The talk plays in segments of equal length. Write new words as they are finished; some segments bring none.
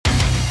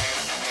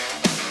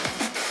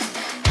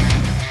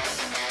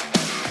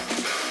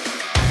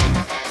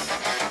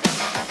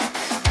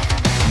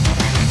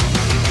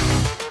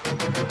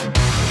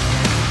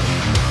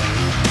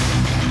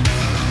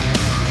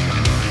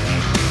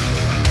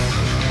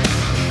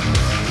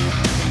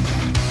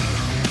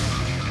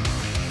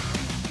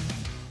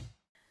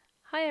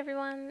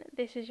everyone,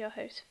 this is your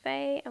host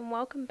Faye, and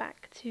welcome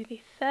back to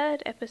the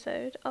third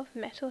episode of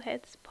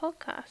Metalhead's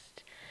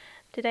podcast.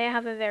 Today I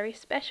have a very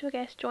special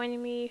guest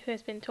joining me who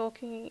has been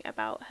talking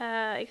about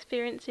her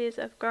experiences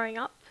of growing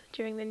up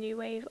during the new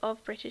wave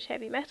of British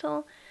heavy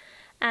metal,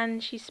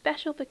 and she's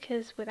special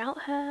because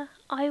without her,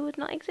 I would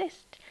not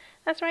exist.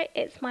 That's right,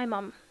 it's my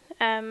mum.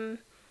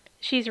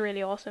 She's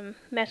really awesome.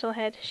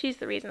 Metalhead. She's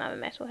the reason I'm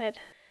a metalhead.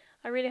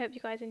 I really hope you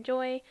guys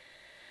enjoy.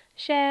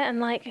 Share and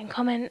like and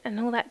comment and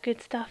all that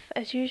good stuff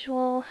as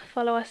usual.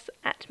 Follow us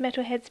at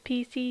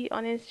MetalheadsPC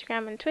on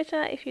Instagram and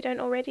Twitter if you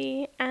don't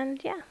already. And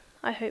yeah,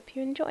 I hope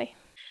you enjoy.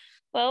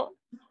 Well,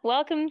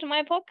 welcome to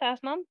my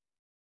podcast, Mum.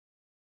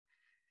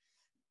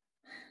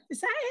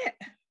 Is that it?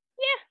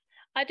 Yeah,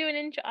 I do an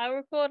intro. I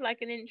record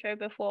like an intro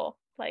before.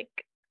 Like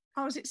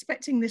I was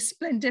expecting this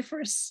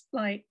splendiferous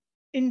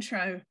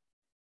intro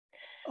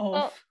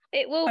of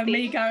it will be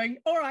me going,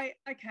 all right,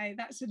 okay,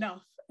 that's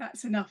enough.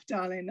 That's enough,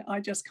 darling. I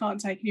just can't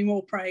take any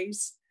more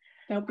praise.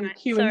 They'll be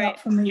queuing up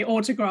for the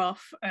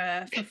autograph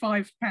for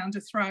 £5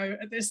 a throw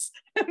at this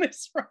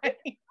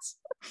rate.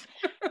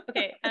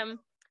 Okay.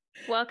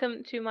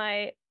 Welcome to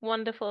my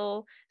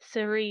wonderful,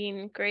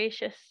 serene,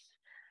 gracious,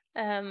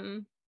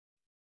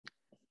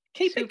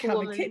 keep it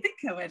coming.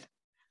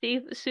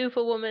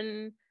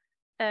 Superwoman.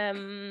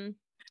 Yeah.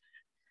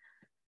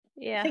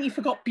 I think you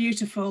forgot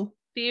beautiful.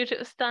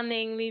 Beautiful,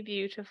 stunningly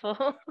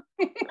beautiful.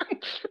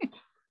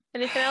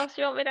 Anything else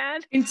you want me to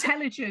add?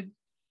 Intelligent.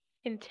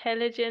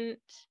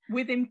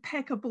 With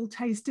impeccable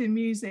taste in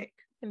music.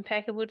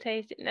 Impeccable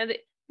taste.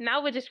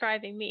 Now we're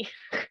describing me.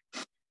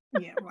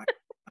 Yeah, right.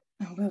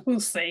 Oh, well, we'll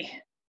see.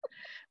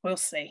 We'll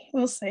see.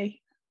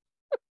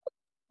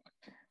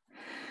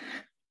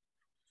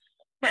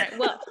 Right,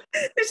 well.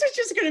 This is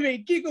just going to be a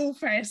giggle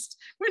fest.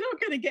 We're not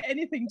going to get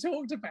anything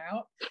talked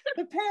about.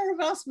 The pair of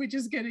us, we're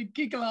just going to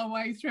giggle our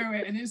way through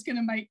it, and it's going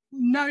to make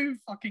no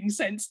fucking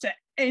sense to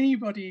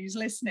anybody who's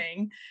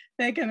listening.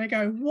 They're going to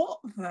go, what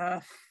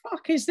the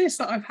fuck is this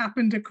that I've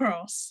happened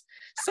across?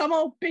 Some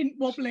old bint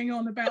wobbling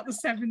on about the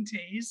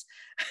 70s.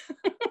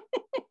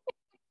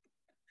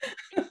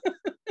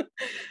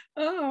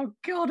 Oh,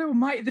 God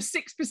almighty, the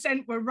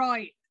 6% were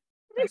right.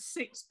 The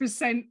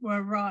 6%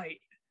 were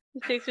right.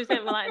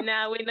 6% were like,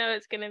 now we know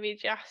it's going to be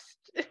just.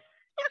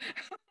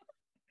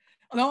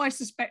 Although I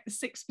suspect the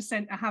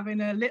 6% are having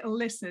a little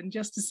listen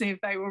just to see if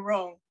they were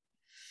wrong.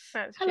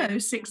 That's Hello, true.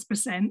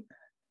 6%.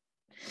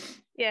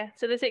 Yeah,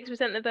 so the 6%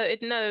 that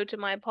voted no to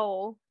my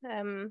poll.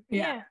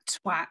 Yeah,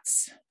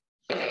 twats.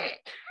 They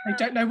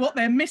don't know what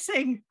they're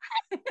missing.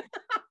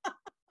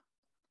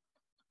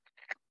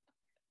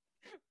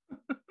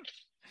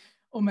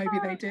 Or maybe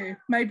they do.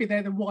 Maybe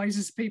they're the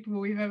wisest people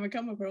we've ever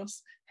come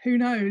across. Who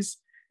knows?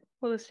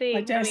 We'll see.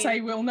 I dare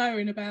say we'll know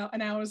in about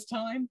an hour's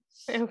time.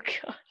 Oh,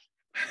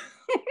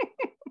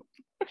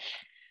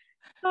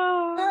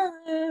 God.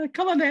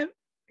 Come on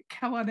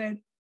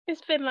then.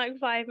 It's been like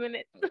 5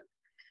 minutes.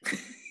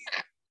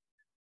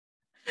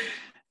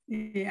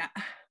 Yeah.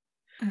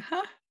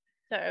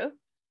 So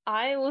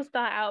I will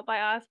start out by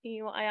asking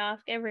you what I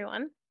ask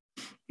everyone,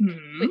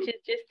 which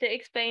is just to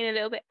explain a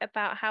little bit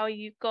about how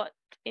you got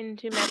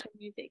into metal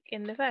music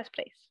in the first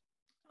place.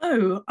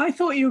 Oh, I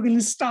thought you were going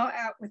to start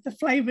out with the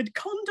flavoured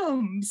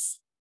condoms.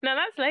 No,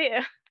 that's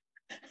later.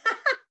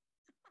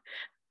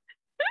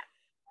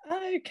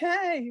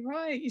 Okay,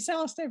 right. You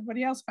asked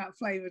everybody else about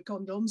flavoured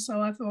condoms, so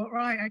I thought,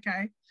 right,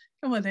 okay,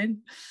 come on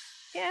then.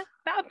 Yeah,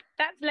 that's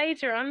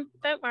later on.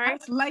 Don't worry.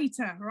 That's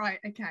later, right?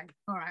 Okay,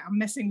 all right. I'm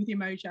messing with your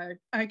mojo.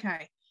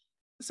 Okay,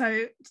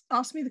 so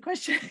ask me the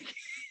question.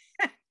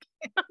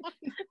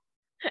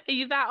 Are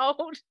you that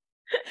old?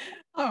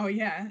 Oh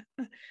yeah,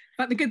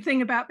 but the good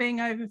thing about being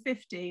over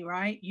 50,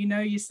 right? You know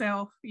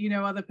yourself, you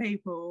know other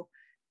people,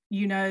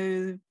 you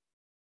know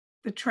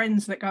the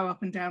trends that go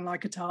up and down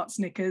like a tart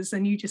Snickers,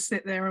 and you just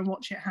sit there and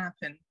watch it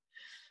happen.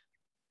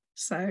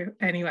 So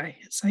anyway,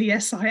 so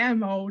yes, I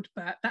am old,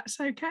 but that's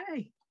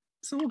okay.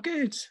 It's all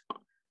good.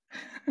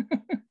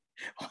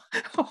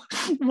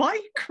 Why are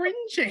you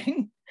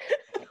cringing?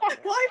 Why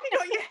have you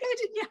got your head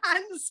in your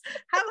hands?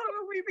 How long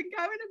have we been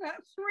going?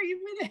 About 3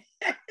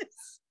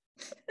 minutes.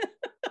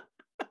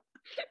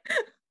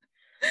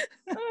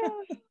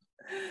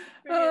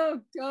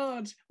 Oh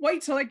God,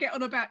 wait till I get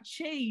on about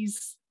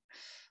cheese.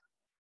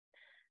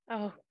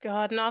 Oh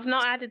God, no, I've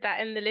not added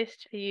that in the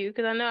list for you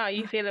because I know how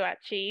you feel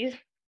about cheese.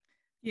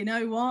 You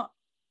know what?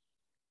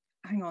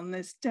 Hang on,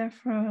 there's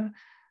Defra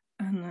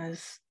and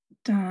there's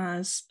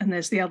Daz and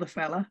there's the other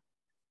fella.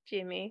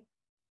 Jimmy.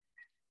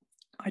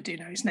 I do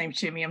know his name's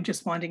Jimmy. I'm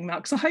just finding him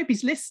out because I hope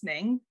he's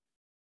listening.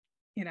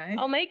 You know.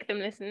 I'll make them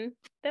listen.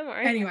 Don't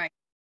worry. Anyway.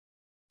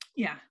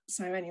 Yeah,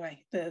 so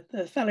anyway,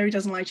 the fellow who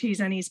doesn't like cheese,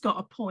 and he's got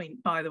a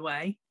point, by the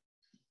way,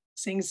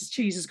 seeing as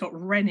cheese has got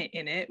rennet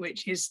in it,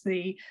 which is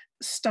the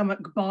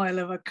stomach bile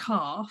of a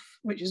calf,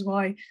 which is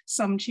why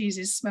some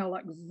cheeses smell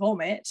like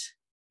vomit.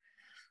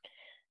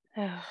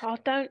 Oh,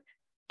 don't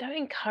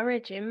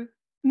encourage him.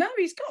 No,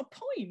 he's got a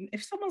point.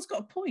 If someone's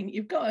got a point,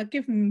 you've got to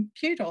give him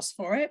kudos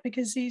for it,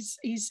 because he's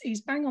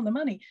bang on the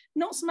money.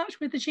 Not so much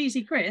with the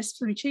cheesy crisps,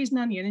 with cheese and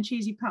onion and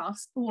cheesy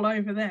puffs all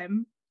over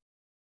them,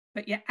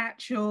 but your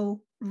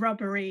actual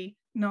rubbery,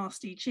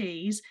 nasty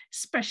cheese,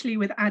 especially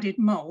with added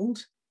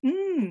mold.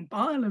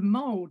 Bile and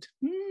mold.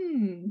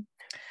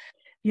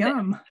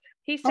 Yum.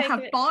 I'll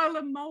have bile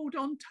and mold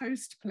on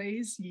toast,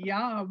 please.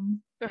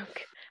 Yum.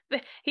 Okay.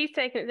 But he's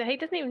taken it. He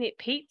doesn't even eat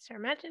pizza.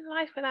 Imagine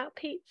life without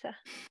pizza.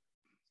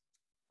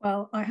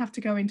 Well, I have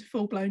to go into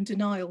full-blown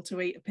denial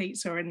to eat a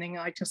pizza or anything.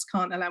 I just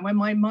can't allow. When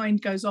my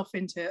mind goes off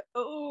into,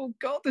 oh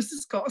God, this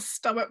has got a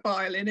stomach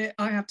bile in it,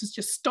 I have to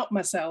just stop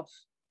myself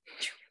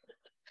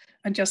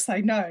and just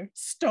say, no,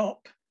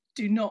 stop.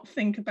 Do not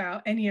think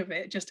about any of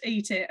it. Just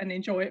eat it and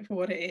enjoy it for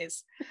what it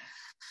is.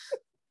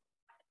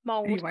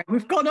 Mold. Anyway,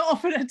 we've gone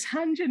off on a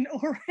tangent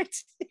already.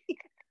 That's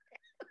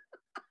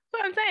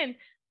what I'm saying.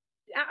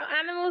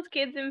 Animals,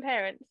 kids, and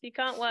parents. You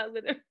can't work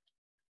with them.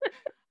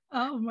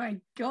 Oh my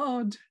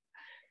God.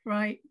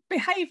 Right.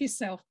 Behave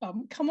yourself,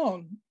 Bum. Come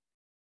on.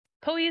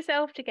 Pull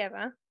yourself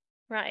together.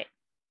 Right.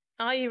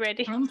 Are you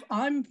ready?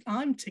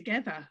 I'm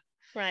together.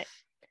 Right.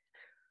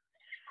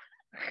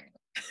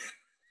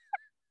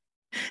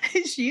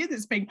 It's you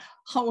that's being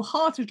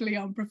wholeheartedly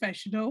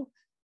unprofessional.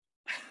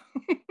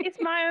 It's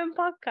my own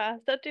podcast.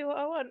 I'll do what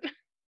I want.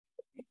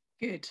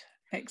 Good.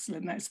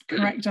 Excellent. That's the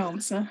correct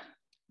answer.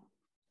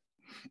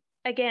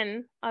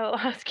 Again, I will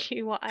ask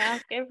you what I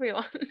ask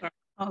everyone.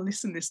 I'll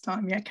listen this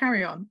time. Yeah,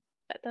 carry on.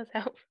 That does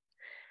help.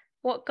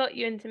 What got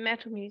you into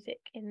metal music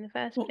in the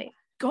first place?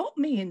 Got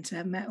me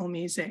into metal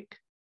music?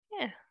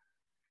 Yeah.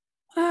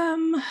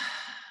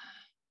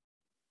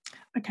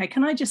 Okay,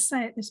 can I just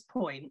say at this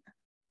point,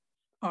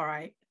 all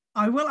right,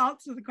 I will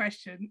answer the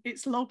question.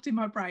 It's logged in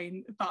my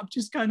brain, but I'm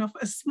just going off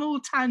a small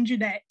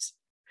tangent.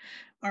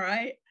 All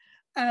right.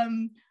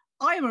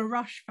 I am a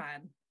Rush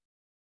fan.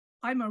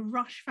 I'm a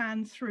Rush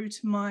fan through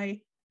to my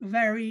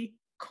very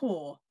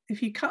core.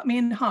 If you cut me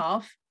in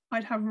half,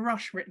 I'd have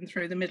Rush written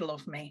through the middle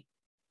of me.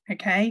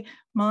 Okay.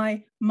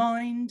 My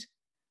mind,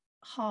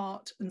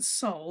 heart, and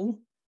soul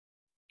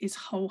is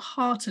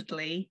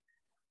wholeheartedly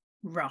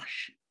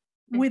Rush,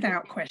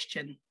 without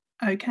question.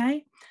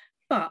 Okay.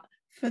 But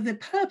for the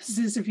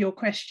purposes of your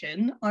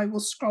question, I will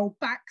scroll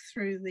back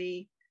through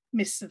the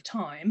mists of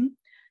time.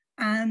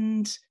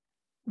 And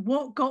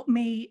what got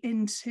me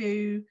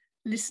into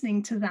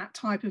listening to that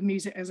type of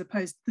music as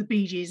opposed to the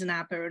Bee Gees and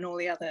ABBA and all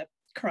the other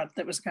crud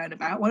that was going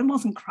about? Well, it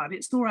wasn't crud.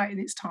 It's all right in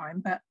its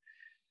time. But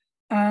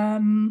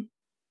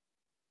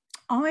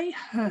I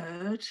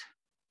heard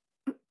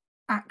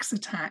Axe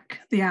Attack,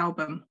 the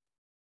album.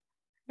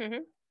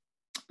 Mm-hmm.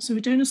 So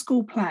we're doing a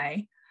school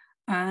play,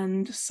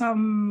 and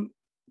some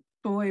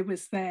boy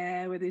was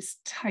there with his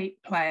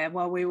tape player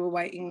while we were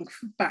waiting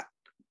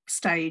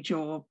backstage,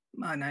 or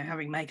I don't know,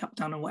 having makeup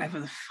done or whatever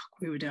the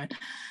fuck we were doing.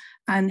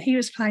 And he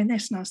was playing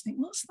this, and I was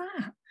thinking, what's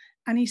that?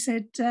 And he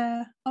said,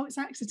 oh, it's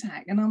Axe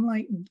Attack. And I'm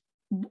like,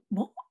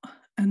 what?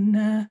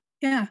 And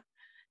yeah.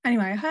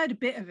 Anyway, I heard a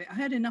bit of it. I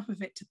heard enough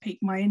of it to pique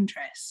my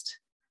interest.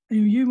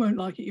 You won't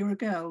like it, you're a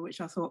girl,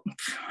 which I thought,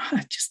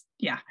 just,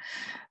 yeah.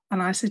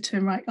 And I said to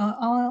him, right,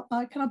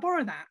 can I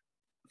borrow that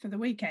for the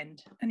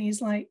weekend? And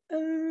he's like,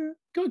 go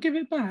give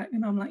it back.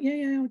 And I'm like,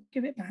 yeah, I'll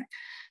give it back.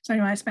 So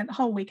anyway, I spent the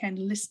whole weekend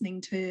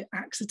listening to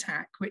Axe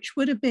Attack, which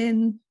would have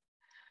been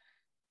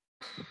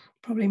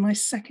probably my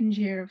second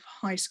year of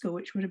high school,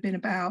 which would have been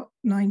about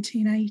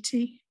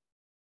 1980.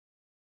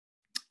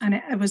 And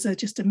it was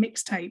just a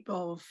mixtape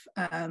of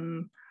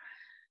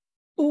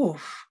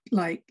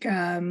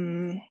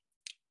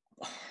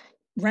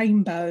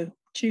Rainbow,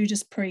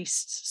 Judas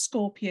Priest,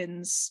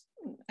 Scorpions,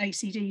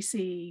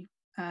 AC/DC,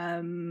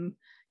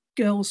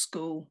 Girls'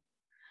 School,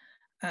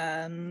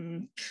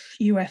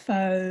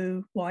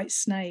 UFO, White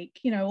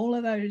Snake, all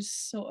of those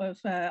sort of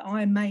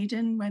Iron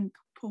Maiden when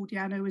Paul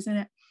Di'Anno was in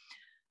it,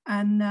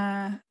 and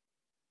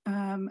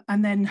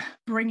then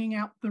bringing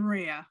out the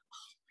rear.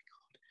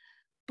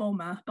 Oh my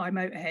God, Bomber by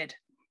Motorhead.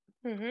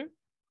 Mm-hmm.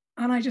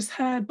 And I just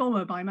heard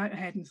Bomber by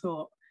Motorhead and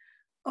thought,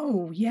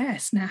 oh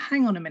yes, now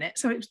hang on a minute.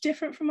 So it was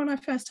different from when I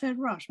first heard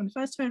Rush. When I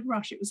first heard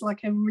Rush, it was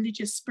like a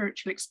religious,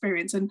 spiritual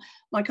experience, and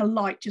like a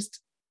light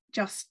just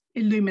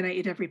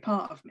illuminated every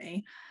part of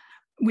me.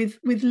 With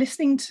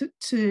listening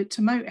to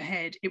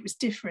Motorhead, it was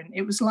different.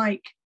 It was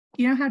like,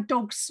 how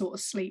dogs sort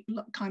of sleep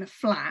kind of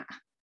flat,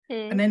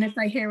 and then if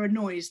they hear a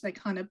noise, they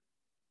kind of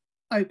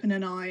open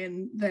an eye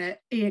and their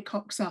ear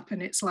cocks up,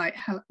 and it's like,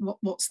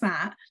 what's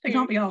that? They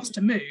can't be asked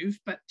to move,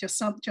 but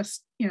just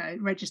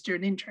register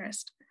an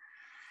interest.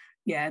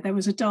 Yeah, there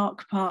was a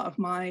dark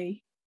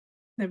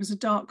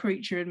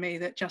creature in me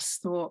that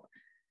just thought,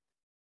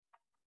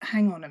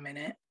 hang on a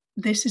minute,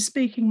 this is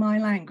speaking my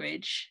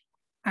language,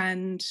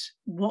 and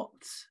what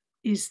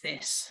is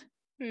this?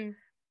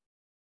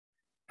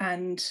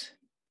 And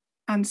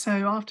so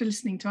after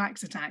listening to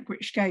Axe Attack,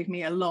 which gave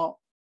me a lot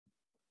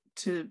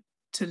to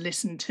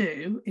listen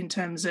to, in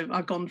terms of,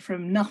 I've gone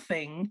from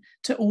nothing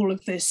to all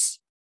of these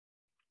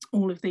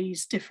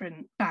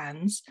different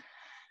bands,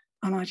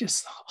 And I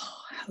just thought,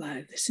 oh,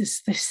 hello, this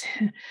is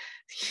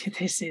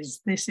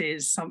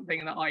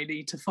something that I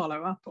need to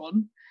follow up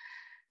on.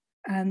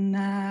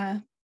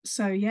 And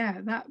so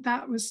yeah,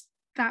 that was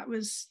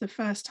the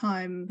first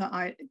time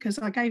that because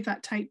I gave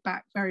that tape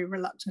back very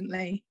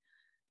reluctantly,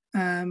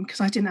 because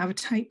I didn't have a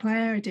tape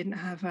player, I didn't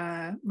have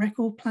a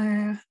record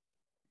player,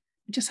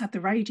 I just had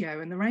the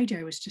radio, and the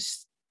radio was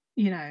just,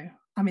 I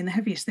mean, the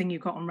heaviest thing you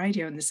got on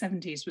radio in the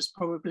 70s was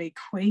probably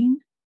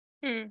Queen.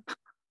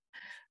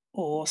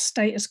 Or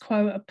Status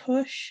Quo at a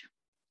Push,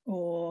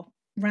 or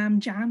Ram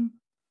Jam,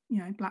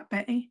 Black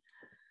Betty.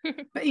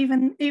 But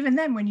even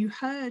then, when you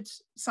heard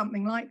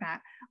something like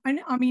that,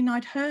 I mean,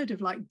 I'd heard of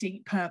like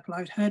Deep Purple,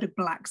 I'd heard of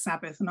Black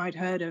Sabbath, and I'd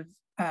heard of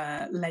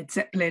Led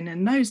Zeppelin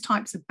and those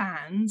types of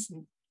bands.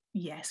 And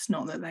yes,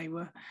 not that they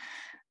were,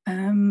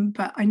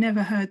 but I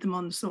never heard them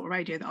on the sort of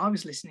radio that I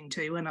was listening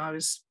to when I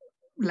was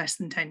less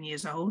than 10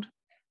 years old.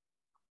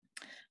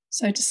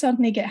 So to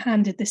suddenly get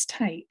handed this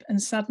tape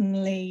and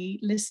suddenly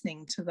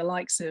listening to the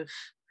likes of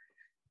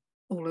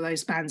all of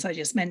those bands I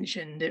just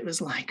mentioned, it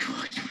was like,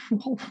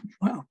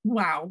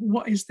 wow,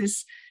 what is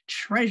this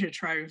treasure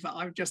trove that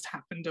I've just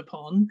happened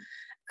upon?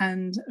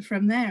 And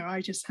from there,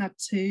 I just had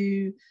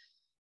to,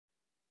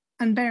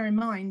 and bear in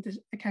mind that,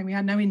 okay, we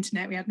had no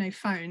internet, we had no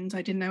phones.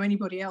 I didn't know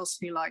anybody else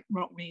who liked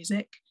rock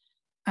music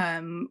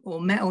or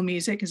metal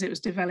music, as it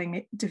was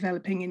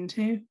developing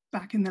into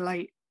back in the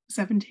late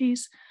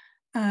 70s.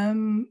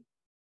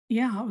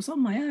 Yeah, I was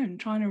on my own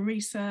trying to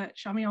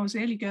research. I mean, I was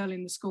the only girl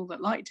in the school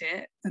that liked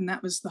it, and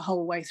that was the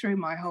whole way through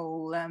my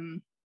whole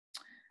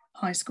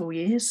high school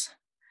years.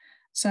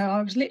 So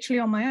I was literally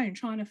on my own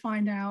trying to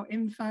find out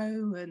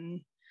info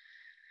and,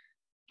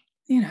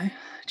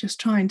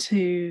 just trying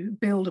to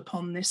build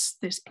upon this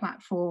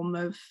platform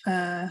of,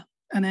 and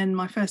then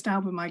my first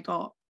album I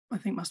got, I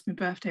think must have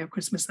been birthday or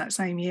Christmas that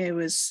same year,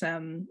 was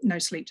No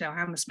Sleep Till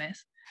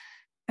Hammersmith.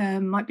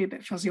 Might be a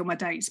bit fuzzy on my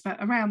dates, but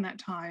around that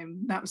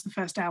time, that was the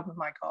first album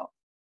I got,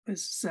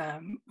 was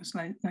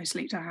No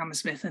Sleep Till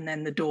Hammersmith, and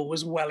then the door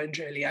was well and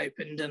truly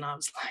opened, and I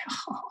was like,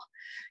 oh,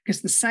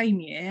 because the same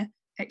year,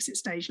 Exit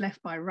Stage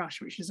Left by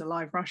Rush, which is a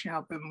live Rush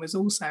album, was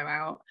also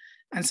out,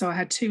 and so I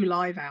had 2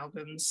 live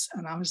albums,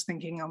 and I was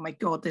thinking, oh my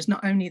God, there's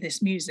not only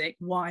this music,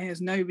 why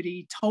has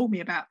nobody told me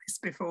about this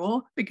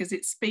before? Because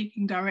it's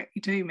speaking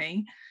directly to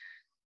me.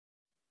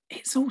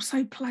 It's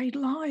also played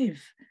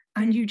live,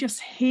 and you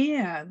just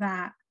hear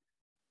that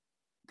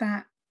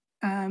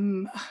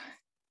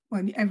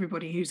well,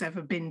 everybody who's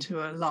ever been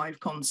to a live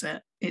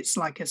concert, it's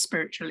like a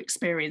spiritual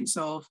experience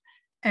of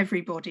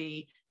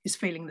everybody is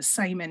feeling the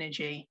same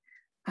energy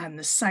and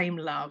the same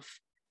love,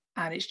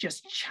 and it's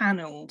just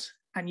channeled,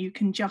 and you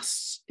can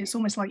just, it's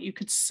almost like you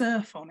could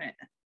surf on it.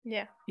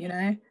 Yeah.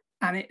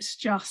 And it's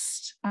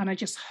just, and I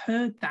just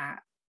heard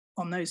that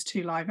on those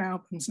 2 live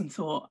albums and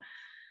thought,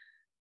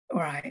 all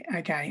right,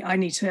 okay, I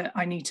need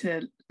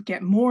to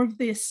get more of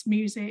this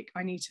music.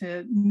 I need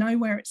to know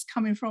where it's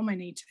coming from. I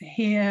need to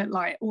hear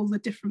like all the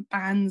different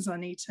bands. I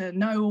need to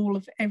know all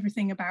of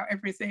everything about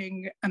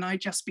everything. And I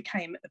just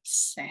became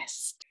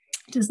obsessed.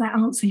 Does that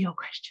answer your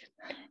question?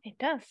 It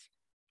does.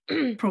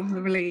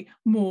 Probably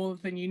more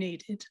than you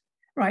needed.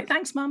 Right,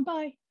 thanks, Mum.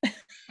 Bye.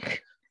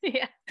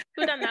 Yeah,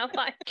 we're done now.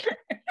 Bye.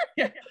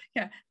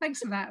 yeah.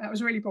 Thanks for that. That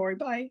was really boring.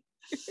 Bye.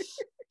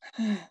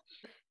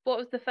 What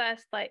was the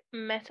first like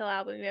metal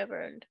album you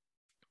ever owned?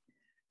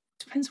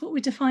 Depends what we're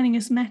defining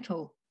as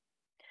metal.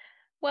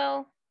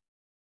 Well,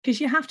 because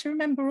you have to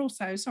remember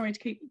also, sorry to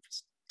keep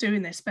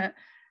doing this, but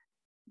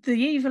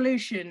the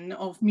evolution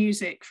of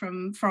music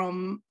from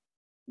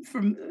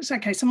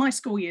okay, so my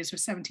school years were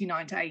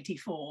 79 to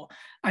 84,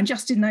 and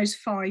just in those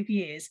 5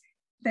 years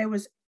there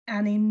was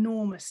an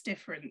enormous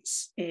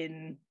difference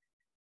in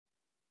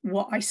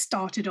what I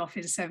started off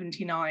in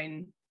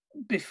 79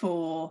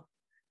 before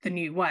the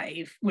new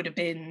wave would have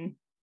been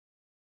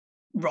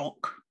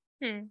rock.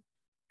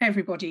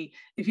 Everybody,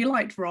 if you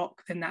liked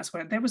rock, then that's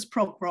where there was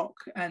prog rock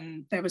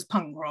and there was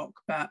punk rock,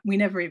 but we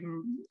never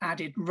even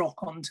added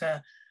rock onto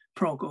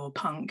prog or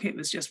punk. It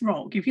was just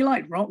rock. If you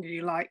liked rock,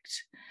 you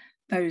liked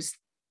those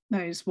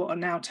what are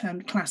now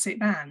termed classic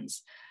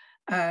bands.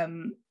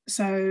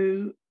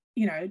 So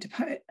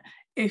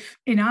if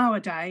in our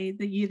day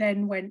that you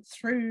then went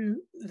through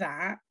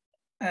that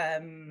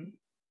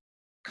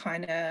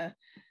kind of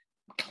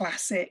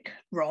classic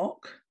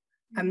rock,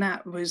 and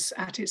that was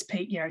at its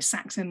peak,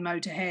 Saxon,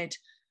 Motorhead,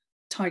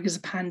 Tigers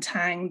of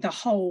Pantang, the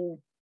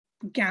whole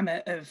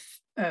gamut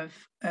of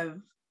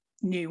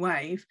new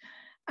wave,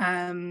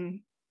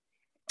 and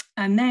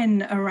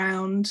then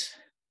around,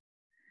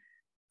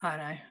 I don't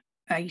know,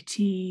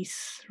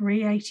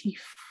 83,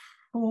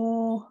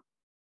 84,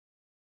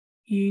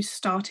 you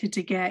started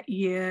to get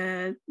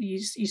the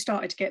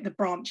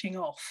branching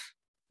off.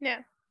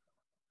 Yeah.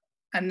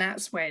 And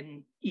that's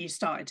when you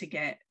started to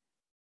get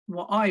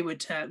what I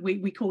would term,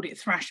 we called it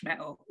thrash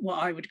metal,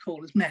 what I would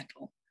call as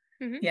metal.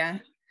 Yeah.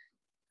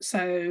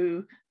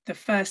 So the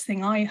first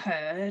thing I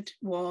heard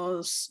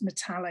was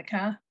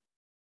Metallica,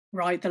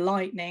 Ride the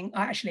Lightning.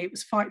 Actually, it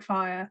was Fight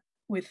Fire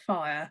with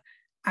Fire,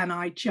 and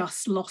I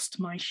just lost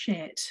my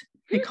shit.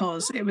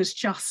 because it was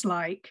just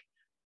like,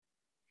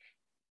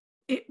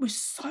 it was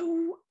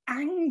so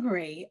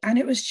angry, and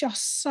it was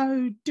just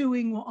so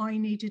doing what I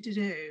needed to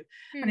do.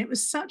 And it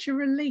was such a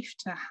relief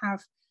to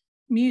have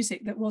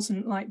music that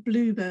wasn't like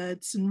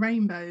bluebirds and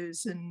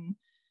rainbows. And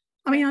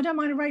I mean, I don't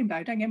mind a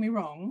rainbow, don't get me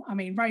wrong. I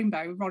mean,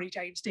 Rainbow, Ronnie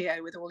James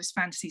Dio with all his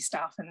fantasy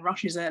stuff, and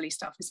Rush's early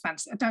stuff is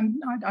fantasy.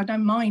 I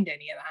don't mind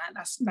any of that.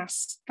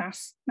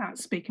 That's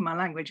speaking my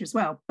language as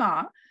well.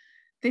 But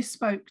this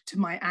spoke to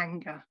my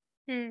anger.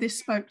 This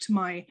spoke to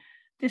my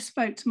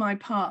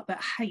part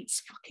that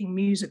hates fucking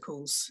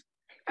musicals.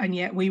 And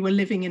yet we were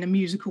living in a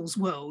musicals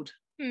world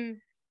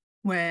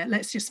where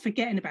let's just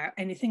forget about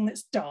anything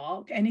that's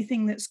dark,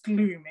 anything that's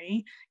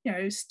gloomy,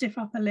 stiff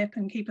upper lip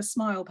and keep a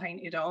smile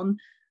painted on.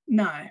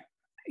 No,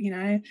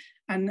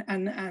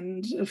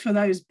 and for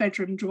those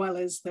bedroom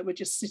dwellers that were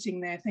just sitting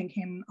there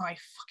thinking, I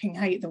fucking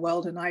hate the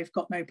world and I've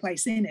got no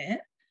place in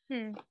it,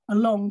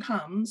 along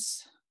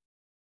comes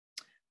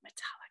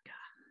Metallica.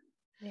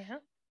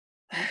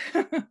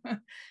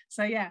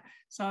 So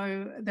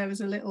there was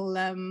a little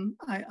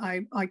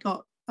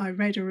I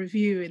read a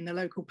review in the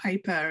local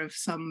paper of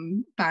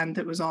some band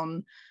that was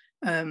on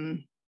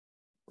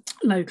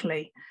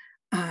locally.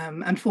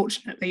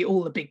 Unfortunately,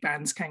 all the big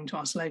bands came to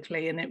us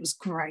locally, and it was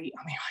great.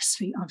 I mean,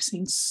 I've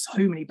seen so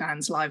many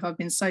bands live. I've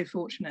been so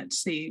fortunate to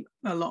see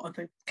a lot of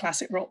the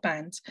classic rock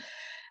bands.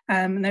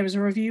 And there was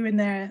a review in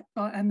there,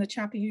 and the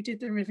chappie who did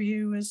the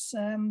review was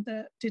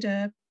that did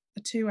a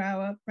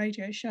 2-hour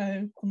radio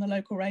show on the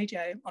local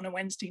radio on a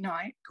Wednesday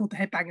night called the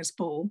Headbangers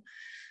Ball.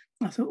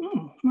 I thought,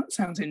 that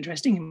sounds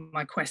interesting in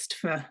my quest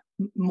for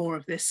more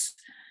of this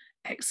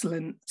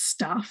excellent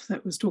stuff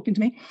that was talking to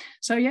me.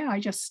 So yeah,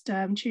 I just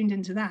tuned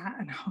into that,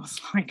 and I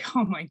was like,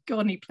 oh my God,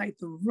 and he played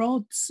the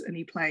Rods and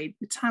he played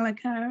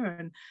Metallica,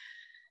 and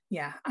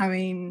yeah, I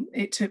mean,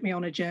 it took me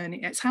on a journey.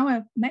 It's how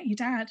I met your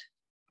dad.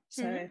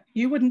 So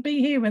you wouldn't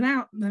be here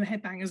without the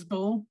Headbangers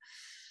Ball.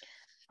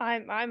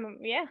 I'm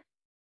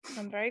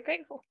very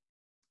grateful.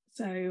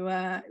 So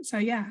in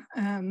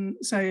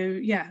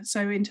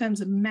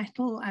terms of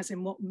metal, as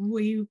in what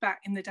we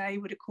back in the day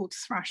would have called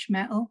thrash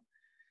metal,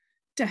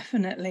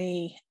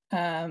 definitely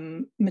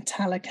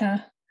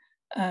Metallica,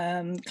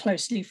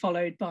 closely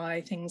followed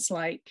by things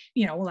like,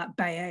 all that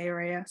Bay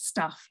Area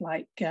stuff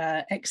like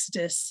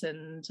Exodus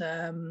and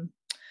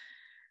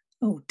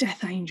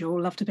Death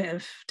Angel. Loved a bit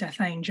of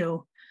Death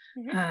Angel.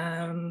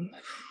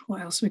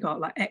 What else we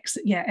got? Like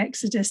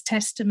Exodus,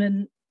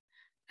 Testament,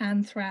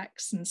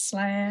 Anthrax and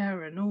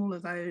Slayer and all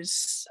of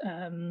those.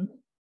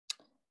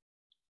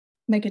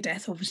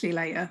 Megadeth obviously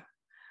later.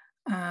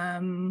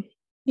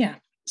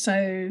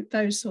 So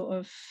those sort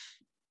of,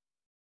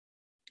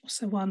 what's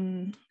the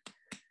one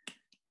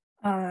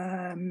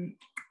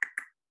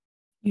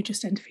you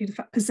just interviewed, the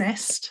fact,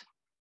 Possessed,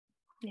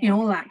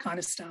 all that kind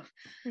of stuff.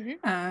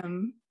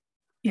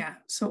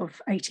 Sort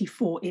of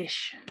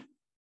 84-ish,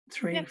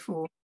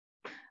 4.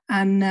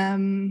 And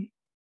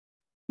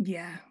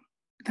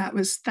that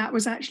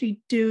was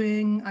actually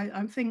doing,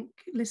 I think,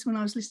 when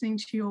I was listening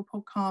to your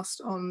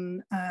podcast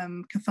on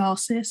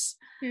catharsis,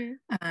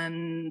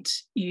 and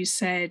you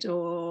said,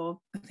 or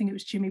I think it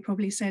was Jimmy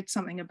probably said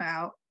something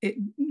about it,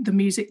 the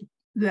music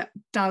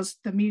does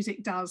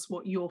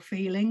what you're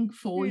feeling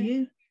for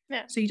you.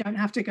 Yeah. So you don't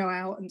have to go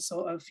out and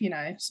sort of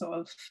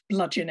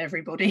bludgeon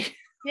everybody.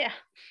 Yeah.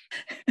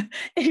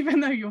 Even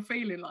though you're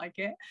feeling like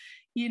it,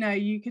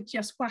 you could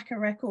just whack a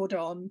record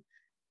on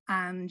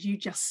and you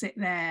just sit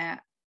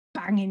there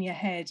banging your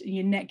head and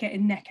your neck,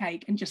 getting neck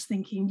ache, and just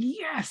thinking,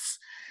 yes,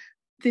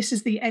 this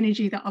is the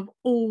energy that I've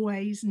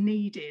always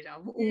needed.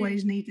 I've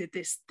always needed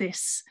this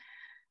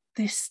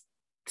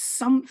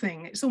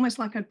something. It's almost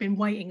like I'd been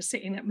waiting,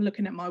 sitting up,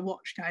 looking at my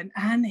watch, going,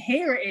 and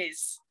here it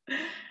is.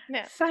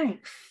 Yeah.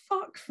 Thank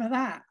fuck for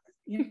that.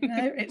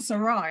 It's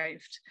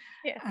arrived.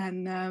 Yeah.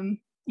 And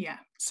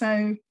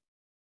so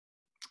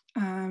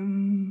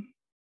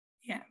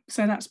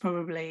that's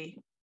probably.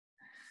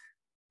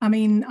 I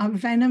mean,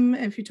 Venom,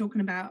 if you're talking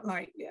about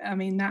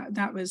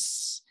that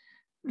was,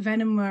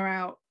 Venom were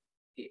out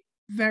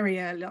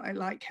very early,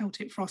 like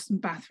Celtic Frost and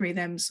Bathory,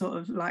 them sort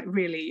of like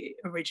really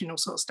original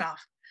sort of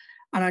stuff.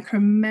 And I can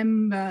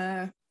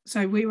remember,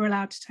 so we were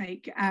allowed to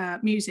take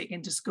music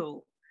into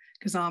school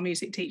because our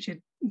music teacher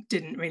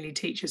didn't really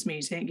teach us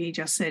music. He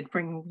just said,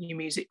 bring your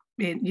music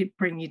in, you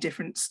bring your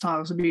different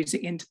styles of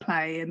music into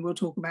play and we'll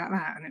talk about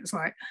that. And it was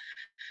like,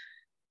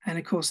 and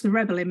of course, the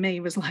rebel in me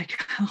was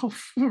like, oh,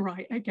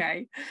 right,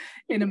 okay.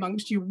 In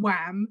amongst your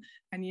Wham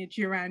and your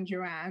Duran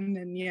Duran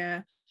and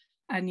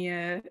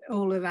your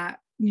all of that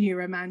new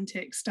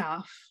romantic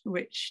stuff,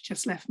 which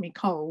just left me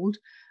cold.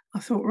 I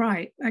thought,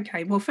 right,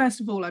 okay. Well,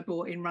 first of all, I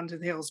bought in Run to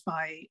the Hills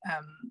by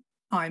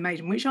Iron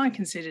Maiden, which I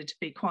considered to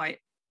be quite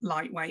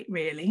lightweight,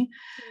 really,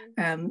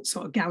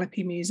 sort of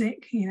gallopy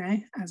music,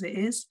 as it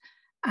is.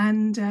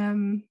 And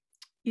and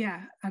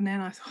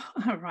then I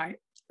thought, all right.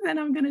 Then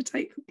I'm going to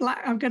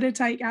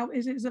take out,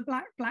 is it a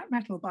black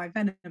metal by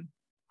Venom?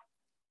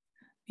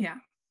 Yeah.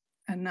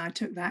 And I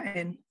took that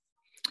in.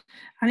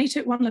 And he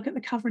took one look at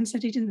the cover and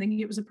said he didn't think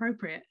it was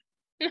appropriate.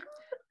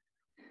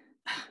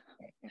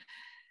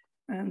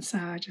 And so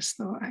I just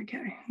thought,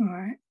 okay, all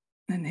right.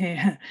 And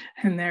here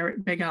and there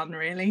it begun,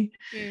 really,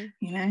 Mm.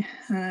 you know.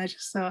 And I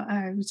just thought,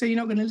 oh, so you're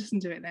not going to listen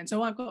to it then?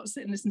 So I've got to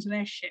sit and listen to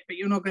their shit, but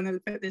you're not going to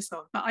put this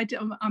on. But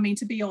I mean,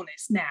 to be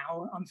honest,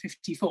 now I'm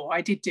 54.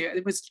 I did do it.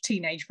 It was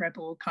teenage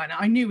rebel kind of.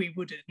 I knew he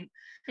wouldn't.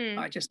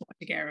 I just wanted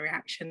to get a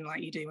reaction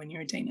like you do when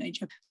you're a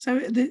teenager.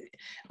 So,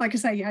 like I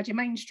say, you had your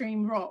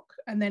mainstream rock,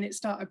 and then it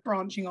started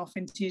branching off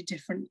into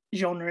different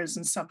genres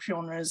and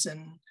subgenres,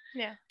 and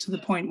to the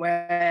point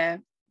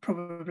where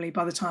probably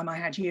by the time I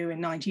had you in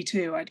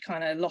 92, I'd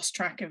kind of lost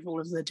track of all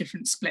of the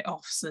different split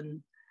offs.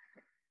 And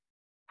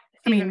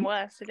it's even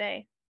worse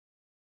today.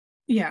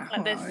 Yeah,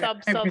 like well,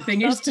 there's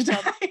everything is today.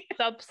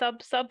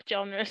 sub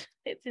genres.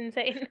 It's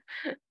insane.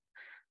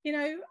 You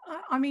know,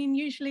 I mean,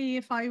 usually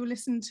if I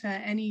listen to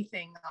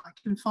anything, I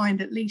can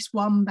find at least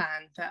one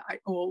band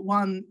or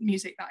one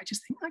music that I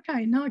just think,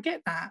 okay, no, I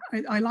get that.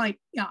 I like,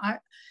 yeah,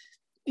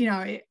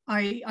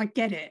 I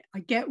get it. I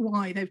get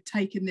why they've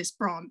taken this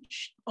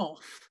branch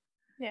off.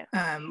 Yeah.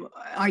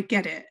 I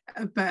get it,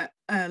 but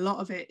a lot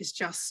of it is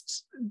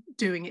just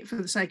doing it for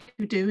the sake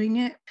of doing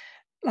it.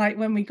 Like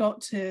when we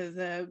got to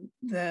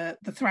the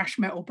thrash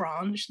metal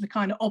branch, the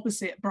kind of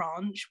opposite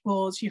branch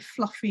was your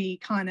fluffy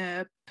kind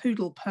of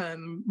poodle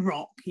perm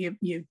rock,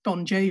 your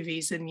Bon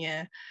Jovis and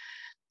your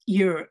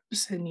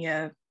Europes and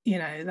your, you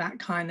know, that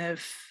kind of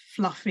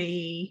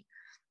fluffy,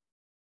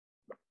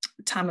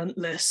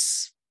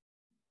 talentless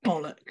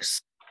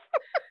bollocks.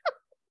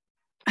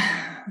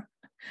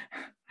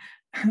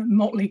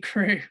 Motley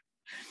Crue,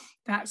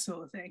 that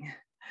sort of thing.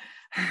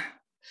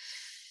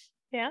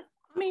 Yeah.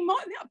 I mean,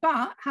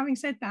 but having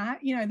said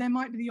that, you know, there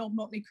might be the odd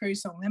Motley Crue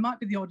song, there might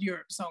be the odd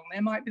Europe song,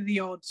 there might be the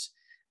odd,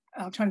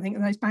 I'm trying to think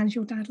of those bands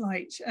your dad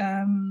liked,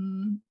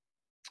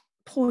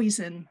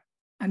 Poison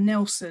and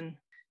Nelson.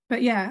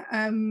 But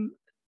yeah,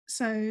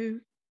 so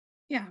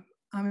yeah,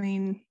 I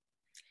mean,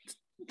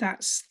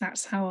 that's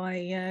how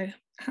I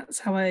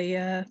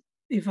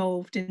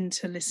evolved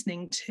into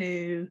listening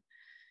to,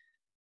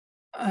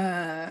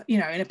 you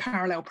know, in a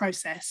parallel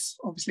process,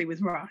 obviously with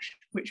Rush,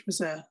 which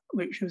was a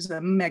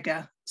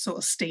mega sort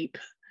of steep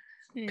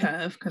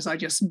curve, because I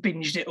just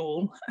binged it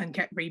all and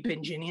kept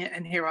re-binging it,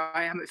 and here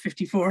I am at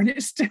 54 and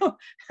it's still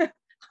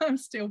I'm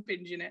still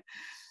binging it.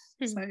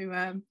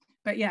 So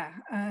but yeah,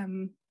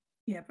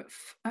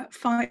 but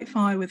Fight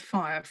Fire with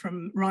Fire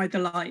from Ride the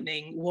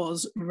Lightning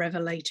was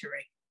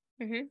revelatory.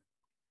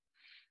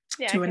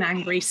 To an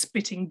angry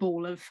spitting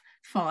ball of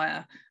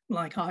fire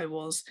like I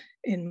was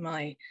in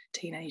my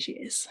teenage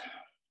years.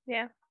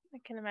 Yeah, I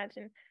can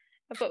imagine.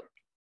 But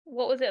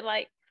what was it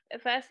like,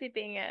 firstly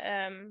being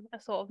a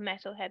sort of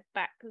metalhead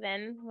back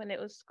then when it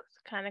was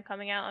kind of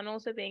coming out, and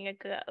also being a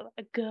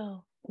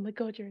girl? Oh my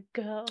god, you're a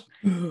girl.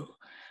 Ooh,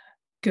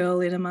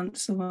 girl in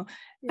amongst the world.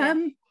 Yeah.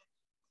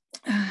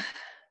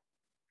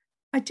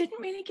 I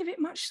didn't really give it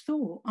much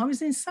thought. I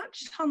was in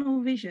such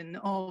tunnel vision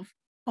of,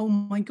 oh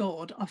my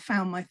god, I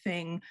found my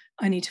thing,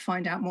 I need to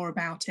find out more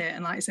about it.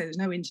 And like I said, there's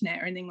no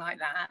internet or anything like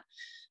that.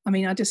 I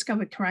mean, I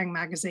discovered Kerrang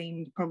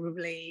magazine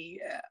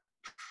probably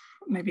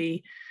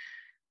maybe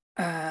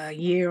a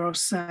year or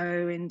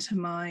so into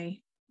my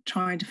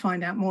trying to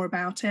find out more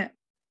about it,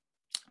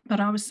 but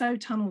I was so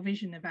tunnel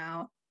vision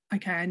about,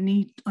 okay, I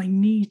need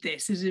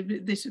this.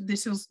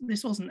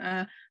 This wasn't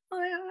a,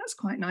 oh yeah, that's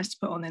quite nice to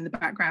put on in the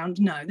background.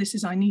 No, this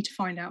is, I need to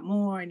find out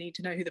more. I need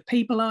to know who the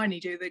people are. I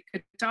need to know who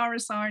the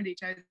guitarists are. I need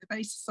to know who the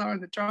bassists are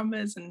and the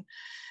drummers, and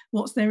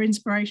what's their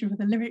inspiration for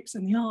the lyrics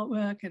and the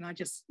artwork. And I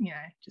just, you know,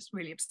 just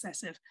really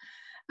obsessive.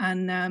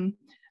 And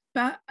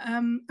but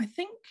I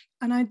think,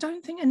 and I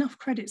don't think enough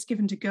credit's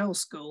given to Girls'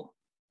 School.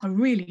 I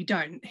really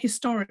don't.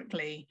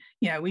 Historically,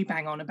 you know, we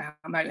bang on about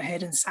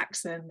Motorhead and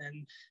Saxon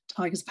and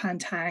Tigers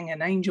Pantang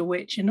and Angel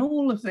Witch and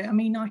all of it. I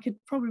mean, I could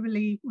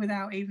probably,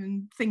 without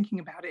even thinking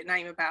about it,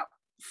 name about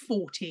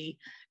 40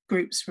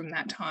 groups from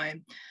that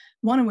time,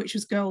 one of which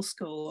was Girls'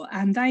 School.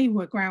 And they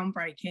were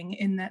groundbreaking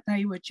in that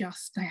they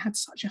had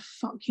such a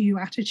fuck you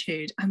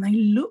attitude, and they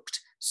looked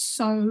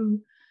so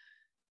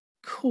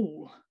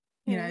cool.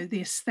 You know, the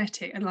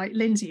aesthetic, and like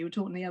Lindsay, you were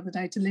talking the other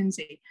day to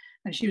Lindsay,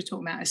 and she was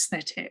talking about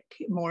aesthetic,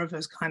 more of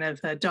as kind of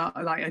a dark,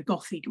 like a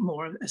gothic,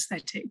 more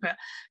aesthetic. But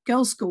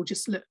Girls' School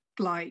just looked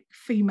like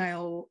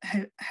female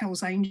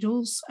Hell's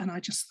Angels, and I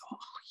just thought,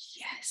 oh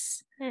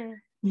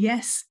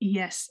yes,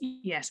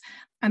 yes.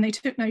 And they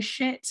took no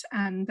shit,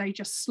 and they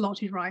just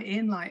slotted right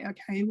in, like,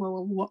 okay,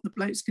 well, what the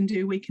blokes can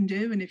do, we can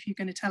do, and if you're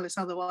going to tell us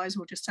otherwise,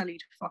 we'll just tell you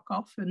to fuck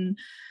off, and,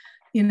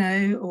 you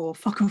know, or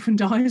fuck off and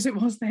die, as it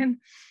was then.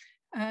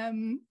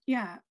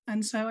 Yeah,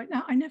 and so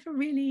I never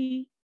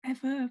really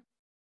ever,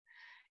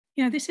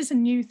 you know, this is a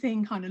new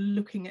thing, kind of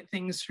looking at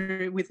things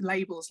through with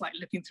labels, like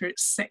looking through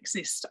its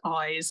sexist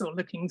eyes, or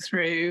looking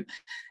through,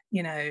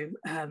 you know,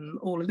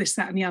 all of this,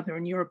 that, and the other.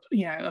 And you're,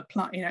 you know,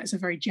 apply, you know, it's a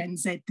very Gen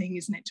Z thing,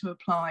 isn't it, to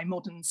apply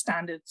modern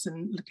standards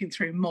and looking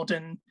through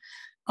modern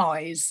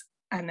eyes,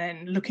 and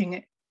then looking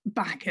at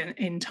back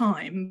in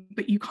time,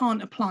 but you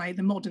can't apply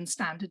the modern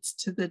standards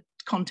to the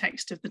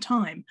context of the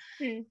time.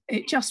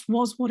 It just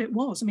was what it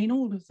was. I mean,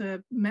 all of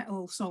the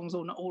metal songs,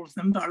 or not all of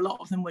them, but a lot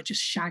of them were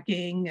just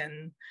shagging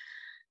and,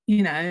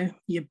 you know,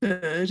 your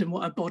bird and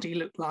what her body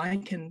looked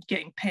like and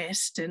getting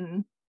pissed,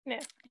 and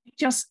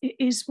it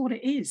is what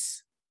it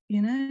is,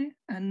 you know.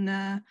 And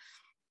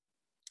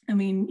I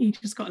mean, you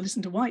just got to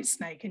listen to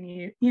Whitesnake and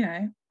you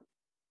know.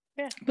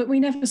 But we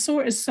never saw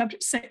it as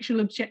sexual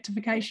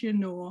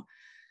objectification or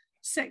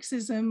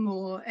sexism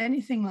or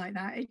anything like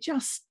that.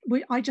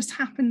 I just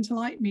happen to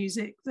like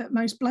music that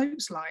most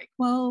blokes like.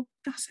 Well,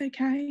 that's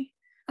okay.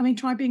 I mean,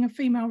 try being a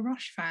female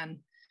Rush fan.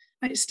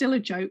 It's still a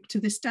joke to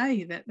this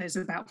day that there's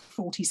about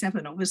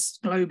 47 of us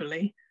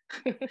globally.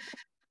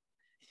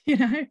 You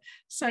know,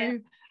 so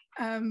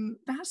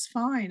that's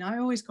fine. I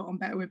always got on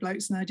better with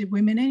blokes than I did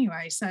women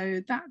anyway,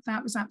 so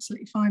that was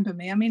absolutely fine for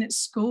me. I mean, at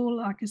school,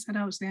 like I said,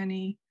 I was the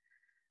only,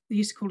 they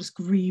used to call us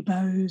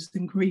greebos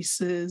and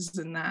greasers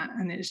and that,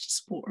 and it's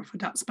just water off a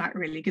duck's back,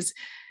 really, because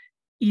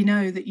you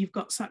know that you've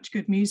got such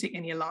good music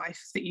in your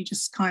life that you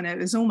just kind of,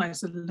 there's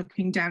almost a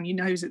looking down your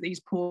nose at these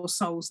poor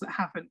souls that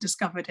haven't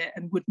discovered it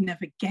and would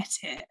never get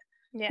it.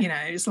 You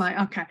know, it's like,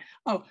 okay,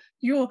 oh,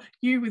 you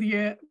with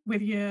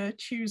your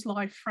Choose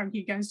Life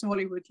Frankie Goes to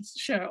Hollywood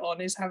shirt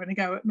on is having a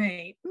go at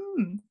me.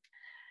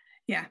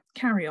 Yeah,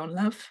 carry on,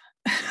 love.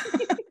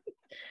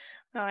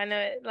 Oh, I know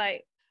it.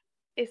 Like,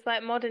 it's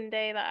like modern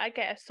day. Like, I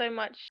get so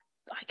much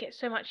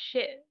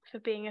shit for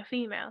being a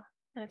female,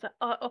 and it's like,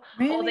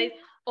 really?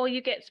 or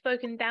you get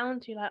spoken down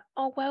to, like,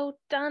 oh, well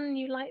done,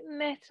 you like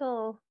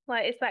metal.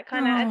 Like, it's that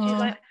kind of attitude,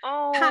 like,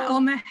 oh, pat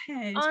on the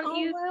head. Aren't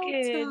you well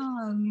good?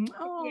 done.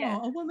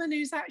 A woman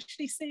who's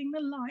actually seeing the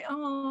light.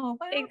 Oh,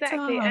 well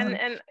exactly. done.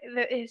 And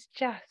it's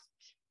just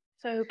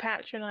so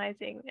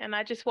patronizing, and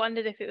I just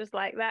wondered if it was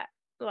like that,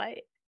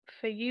 like,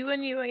 for you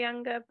when you were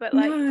younger, but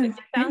like, no, it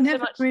sounds so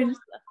much really,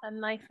 simpler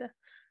and nicer.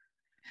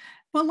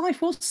 Well,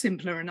 life was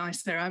simpler and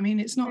nicer. I mean,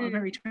 it's not a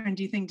very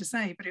trendy thing to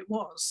say, but it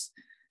was.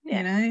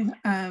 You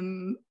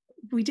know,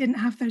 we didn't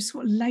have those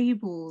sort of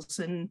labels,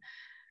 and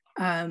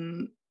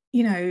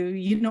you know,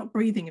 you're not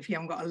breathing if you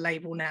haven't got a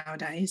label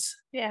nowadays.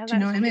 Do you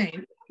know what I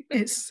mean?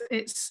 It's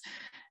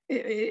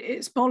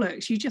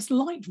bollocks. You just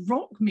liked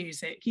rock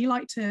music. You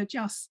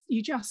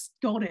just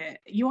got it.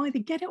 You either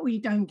get it or you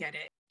don't get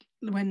it.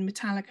 When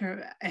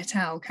Metallica et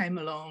al. Came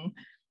along,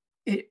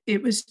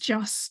 it was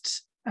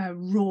just a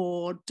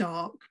raw,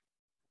 dark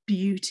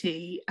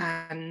beauty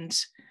and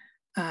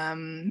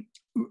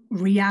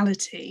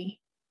reality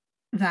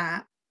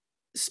that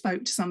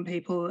spoke to some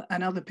people,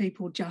 and other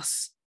people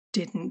just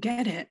didn't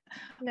get it.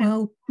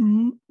 Well,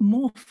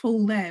 more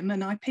fool them,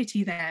 and I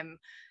pity them,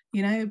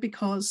 you know,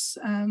 because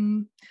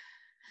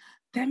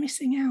they're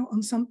missing out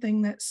on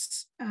something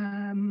that's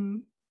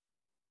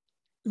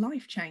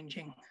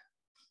life-changing.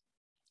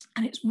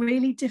 And it's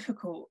really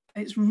difficult.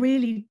 It's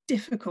really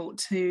difficult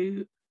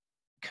to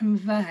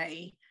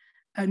convey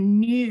a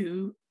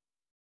new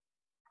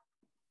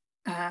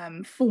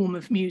form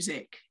of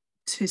music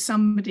to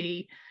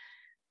somebody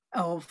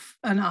of,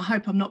 and I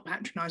hope I'm not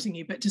patronizing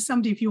you, but to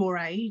somebody of your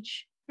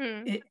age.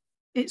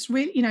 It's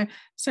really, you know,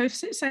 so if,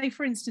 say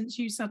for instance,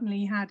 you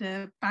suddenly had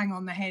a bang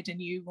on the head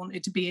and you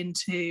wanted to be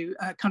into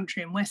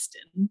country and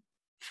western,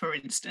 for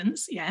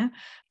instance,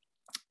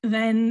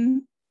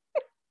 then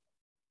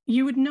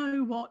you would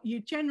know what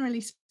you,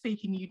 generally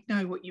speaking, you'd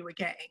know what you were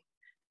getting.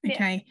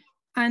 Okay.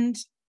 And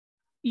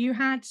you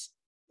had,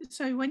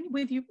 so when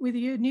with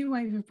your new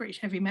wave of British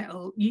heavy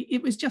metal,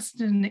 it was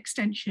just an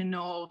extension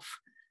of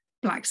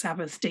Black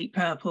Sabbath, Deep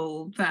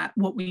Purple, that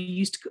what we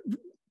used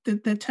to,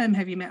 the term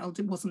heavy metal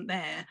wasn't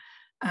there.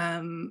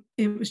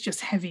 It was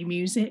just heavy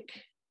music.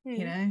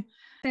 You know,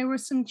 there were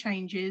some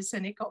changes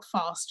and it got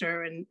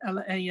faster, and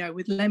you know,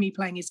 with Lemmy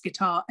playing his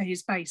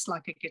bass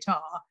like a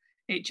guitar,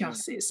 it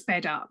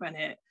sped up, and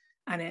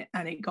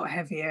it got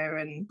heavier,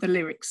 and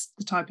the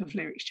type of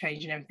lyrics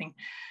changed and everything.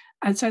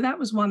 And so that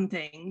was one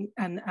thing,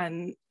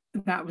 and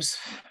that was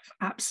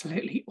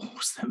absolutely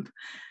awesome.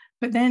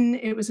 But then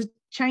it was a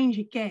change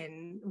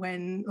again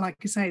when, like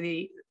I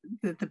say,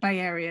 the Bay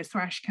Area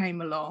thrash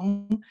came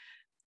along,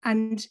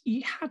 and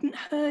you hadn't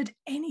heard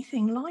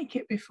anything like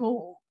it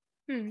before.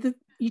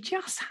 You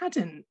just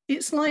hadn't.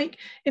 It's like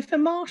if a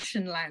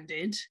Martian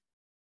landed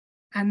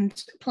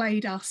and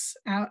played us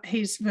out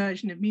his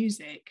version of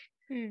music,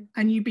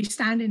 and you'd be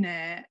standing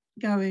there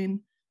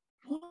going,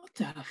 what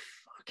the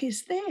fuck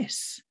is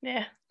this?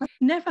 I've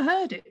never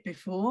heard it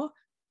before,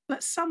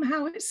 but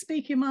somehow it's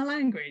speaking my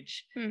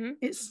language.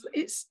 It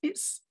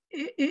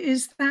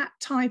is that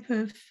type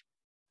of,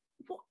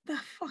 what the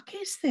fuck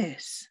is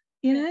this?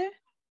 You know,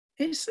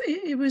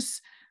 it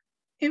was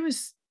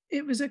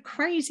a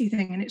crazy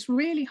thing, and it's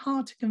really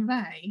hard to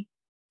convey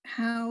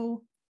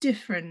how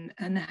different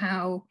and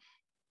how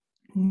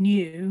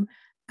new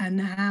and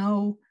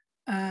how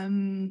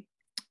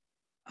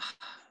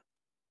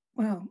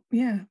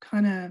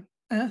kind of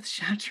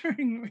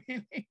earth-shattering,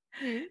 really.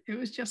 It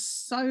was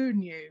just so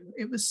new,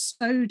 it was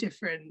so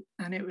different,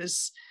 and it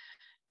was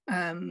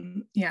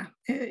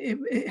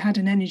it had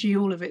an energy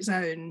all of its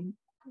own.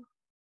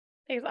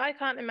 Because I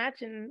can't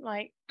imagine,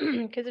 like,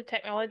 because of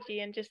technology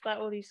and just like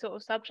all these sort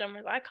of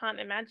subgenres, I can't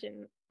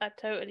imagine a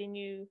totally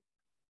new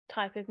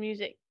type of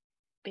music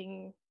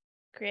being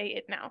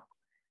created now.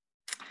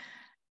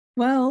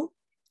 Well,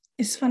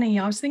 it's funny.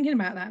 I was thinking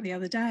about that the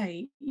other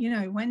day.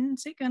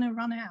 When's it going to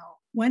run out?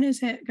 When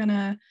is it going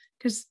to?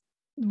 Because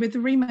with the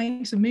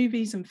remakes of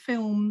movies and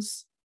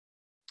films,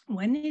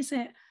 when is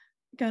it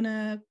going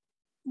to?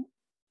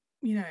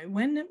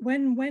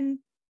 When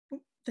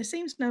there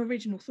seems no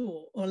original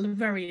thought, or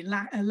a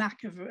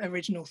lack of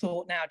original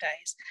thought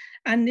nowadays.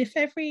 And if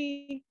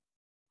every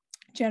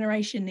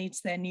generation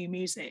needs their new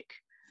music,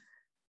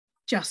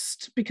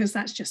 just because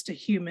that's just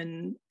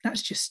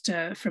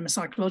from a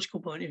psychological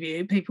point of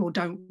view, people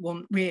don't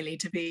want really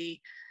to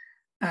be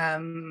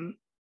the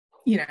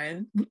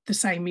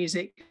same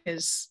music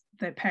as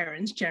their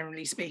parents,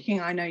 generally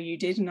speaking. I know you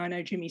did, and I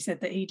know Jimmy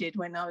said that he did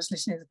when I was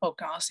listening to the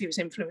podcast. He was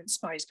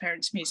influenced by his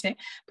parents' music,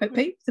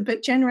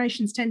 but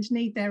generations tend to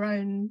need their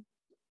own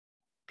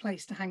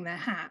place to hang their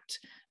hat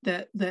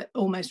that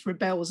almost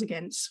rebels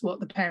against what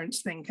the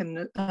parents think and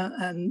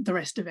the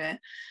rest of it.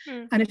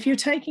 And if you're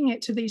taking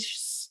it to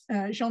these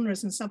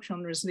genres and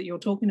subgenres that you're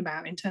talking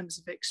about in terms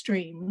of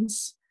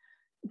extremes,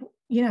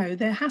 I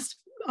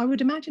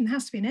would imagine there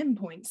has to be an end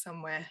point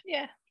somewhere.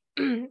 Yeah.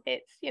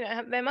 It's,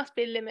 there must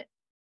be a limit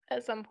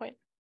at some point.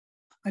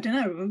 I don't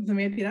know,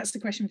 maybe that's the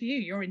question for you.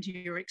 You're into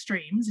your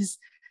extremes.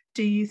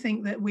 Do you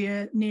think that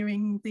we're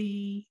nearing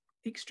the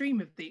extreme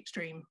of the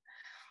extreme?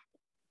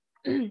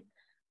 Oh,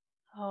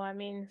 I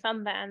mean,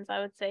 some bands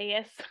I would say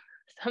yes.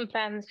 Some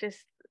bands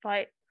just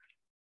like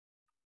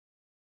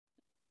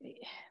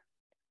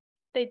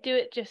they do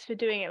it just for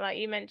doing it, like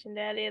you mentioned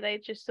earlier. They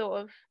just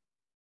sort of,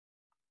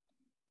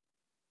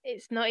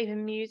 it's not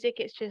even music,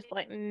 it's just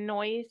like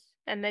noise,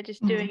 and they're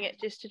just doing it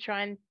just to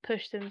try and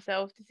push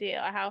themselves to see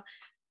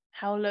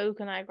how low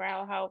can I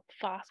growl, how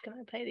fast can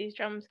I play these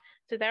drums.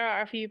 So there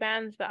are a few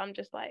bands that I'm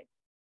just like,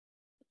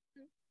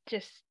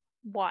 just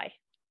why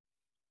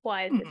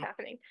is this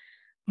happening?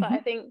 But I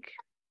think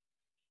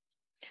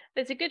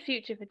there's a good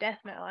future for death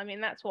metal. I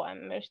mean, that's what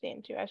I'm mostly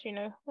into, as you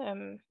know. I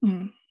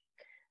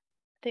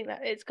think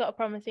that it's got a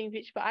promising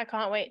future, but I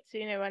can't wait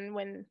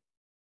to,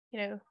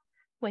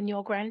 when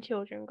your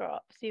grandchildren grow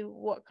up, see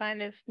what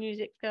kind of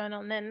music's going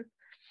on then.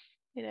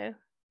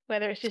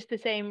 Whether it's just the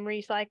same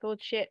recycled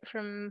shit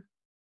from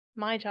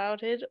my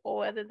childhood or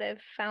whether they've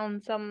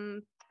found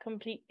some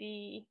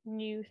completely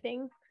new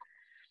thing.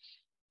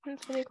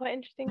 It's going to be quite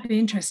interesting. It'll be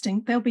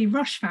interesting. They'll be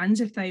Rush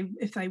fans if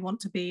they want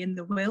to be in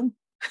the will.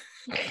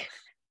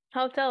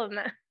 I'll tell them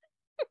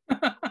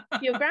that.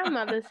 Your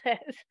grandmother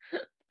says.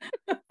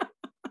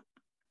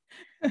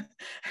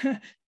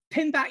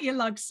 Pin back your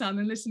lugs, son,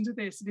 and listen to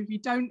this. And if you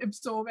don't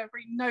absorb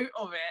every note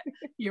of it,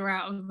 you're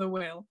out of the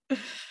will.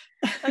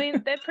 I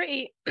mean, they're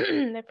pretty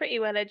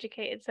well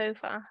educated so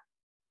far.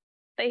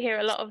 They hear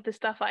a lot of the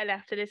stuff I'd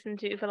have to listen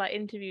to for like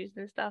interviews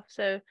and stuff.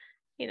 So,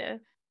 they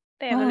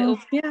have a little.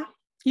 Yeah,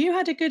 you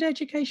had a good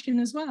education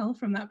as well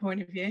from that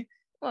point of view.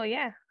 Well,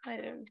 yeah, I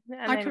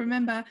can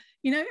remember.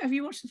 Have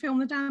you watched the film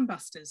The Dam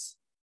Busters?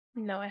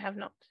 No, I have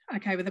not.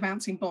 Okay, with the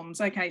bouncing bombs.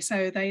 Okay,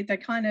 so they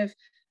kind of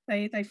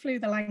they flew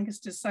the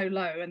Lancasters so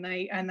low, and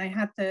they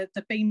had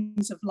the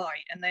beams of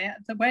light, and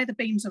where the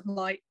beams of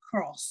light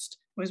crossed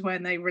was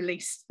when they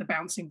released the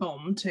bouncing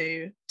bomb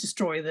to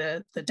destroy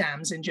the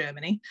dams in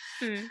Germany.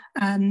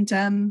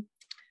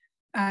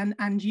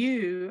 And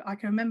you, I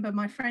can remember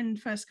my friend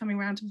first coming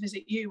around to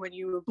visit you when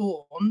you were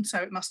born. So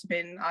it must have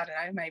been, I don't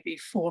know, maybe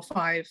 4 or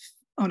 5.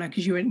 Oh no,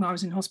 because I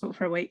was in hospital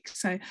for a week.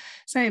 So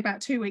say about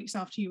 2 weeks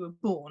after you were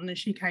born, and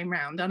she came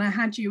round, and I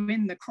had you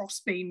in the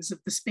cross beams of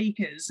the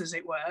speakers, as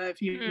it were,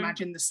 if you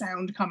imagine the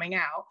sound coming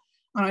out,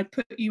 and I'd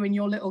put you in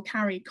your little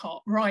carry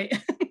cot right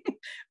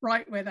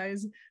where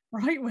those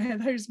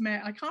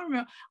met. I can't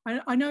remember.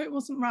 I know it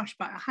wasn't Rush,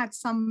 but I had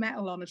some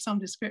metal on of some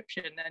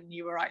description, and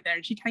you were right there.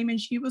 And she came in.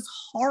 She was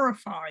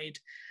horrified.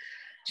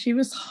 She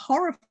goes,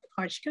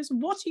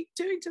 "What are you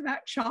doing to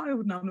that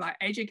child?" And I'm like,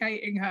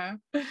 educating her.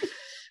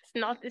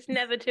 It's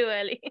never too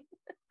early.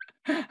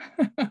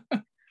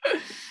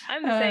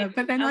 I'm the same.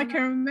 But then I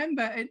can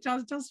remember, it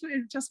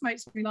just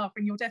makes me laugh.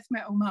 When your death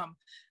metal mum,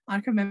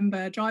 I can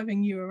remember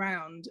driving you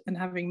around and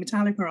having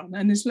Metallica on,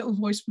 and this little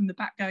voice from the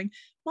back going,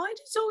 "Why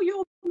does all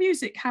your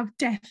music have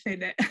death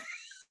in it?"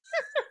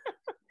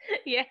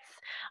 Yes,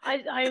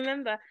 I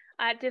remember.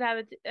 I did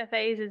have a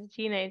phase as a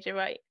teenager,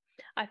 right?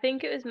 I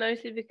think it was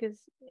mostly because,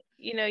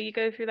 you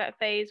go through that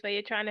phase where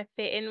you're trying to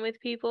fit in with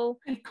people.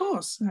 Of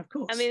course.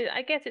 I mean,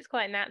 I guess it's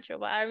quite natural,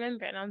 but I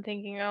remember it and I'm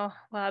thinking, oh,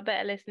 well, I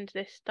better listen to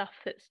this stuff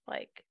that's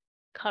like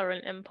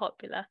current and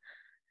popular.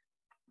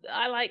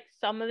 I like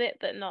some of it,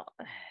 but not.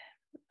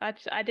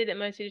 I did it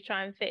mostly to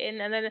try and fit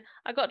in, and then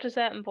I got to a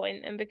certain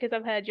point, and because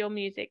I've heard your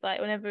music, like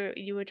whenever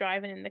you were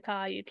driving in the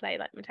car, you'd play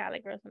like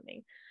Metallica or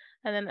something,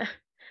 and then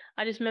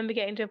I just remember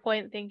getting to a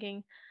point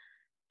thinking,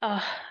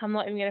 oh, I'm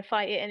not even going to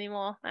fight it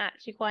anymore. I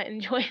actually quite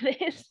enjoy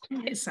this.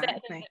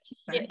 Exactly.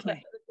 That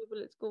other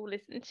people at school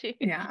listen to.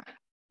 Yeah.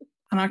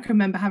 And I can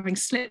remember having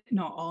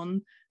Slipknot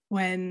on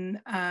when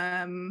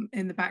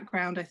in the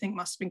background, I think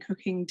must have been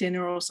cooking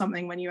dinner or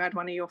something when you had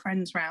one of your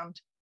friends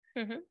round.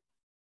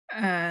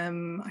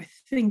 I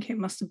think it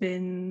must have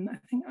been,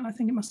 I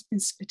think it must have been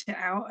Spit It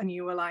Out, and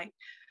you were like,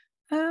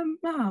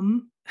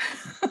 Mum,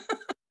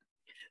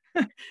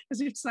 as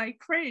if to say,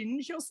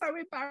 cringe, you're so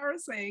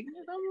embarrassing.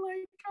 And I'm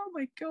like, oh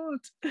my God.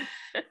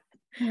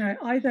 You know,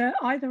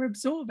 either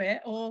absorb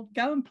it or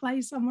go and play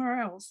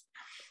somewhere else.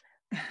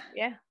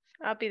 Yeah,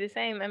 I'll be the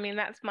same. I mean,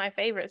 that's my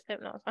favourite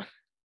Slipknot song.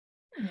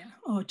 Yeah.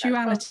 Oh,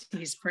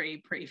 Duality is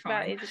pretty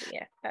fine.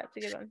 That's a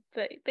good one.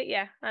 But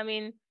yeah, I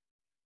mean,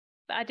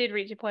 I did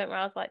reach a point where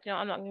I was like, you know,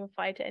 I'm not going to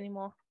fight it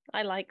anymore.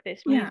 I like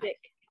this music,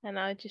 and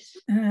I just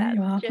that's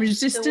you are. just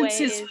Resistance the way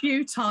is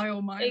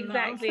futile, my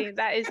exactly. love.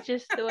 That is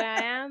just the way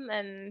I am,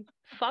 and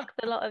fuck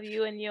the lot of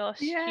you and your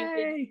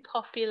stupid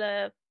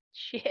popular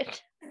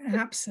shit.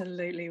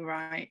 Absolutely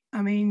right.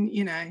 I mean,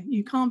 you know,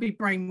 you can't be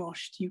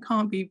brainwashed, you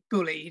can't be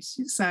bullied.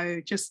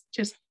 So just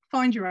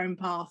find your own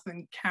path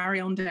and carry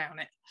on down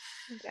it.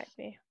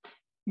 Exactly.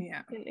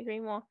 Yeah. Couldn't agree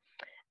more.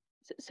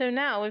 So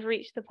now we've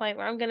reached the point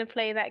where I'm going to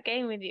play that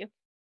game with you.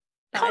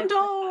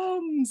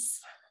 Condoms!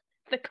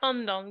 The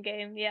condom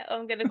game. Yeah,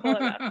 I'm going to call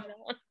it that from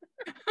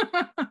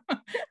now on.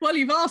 Well,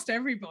 you've asked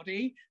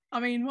everybody.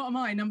 I mean, what am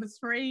I, number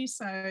 3?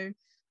 So,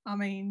 I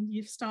mean,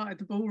 you've started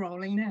the ball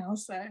rolling now,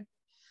 so.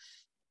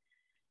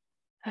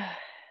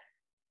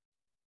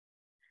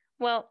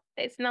 Well,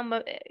 it's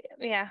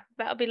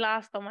that'll be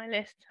last on my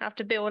list. I have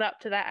to build up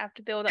to that. I have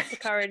to build up the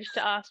courage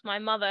to ask my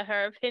mother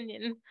her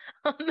opinion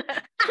on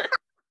that.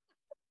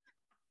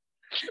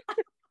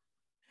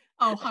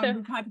 Oh,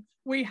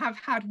 we have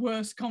had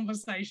worse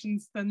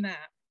conversations than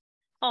that.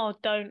 Oh,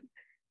 don't.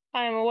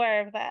 I am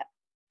aware of that.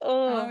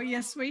 Oh,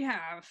 yes, we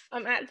have.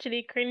 I'm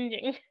actually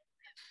cringing.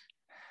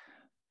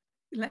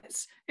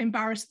 Let's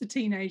embarrass the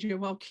teenager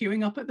while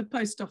queuing up at the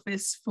post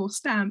office for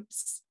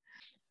stamps.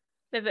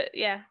 But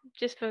yeah,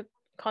 just for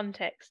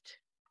context,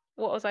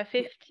 what was I,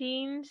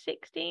 15,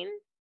 16?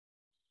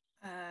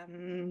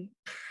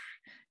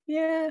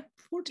 Yeah,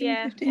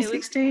 14, 15,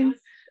 16.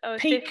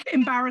 Peak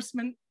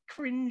embarrassment,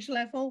 cringe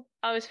level.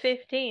 I was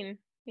 15,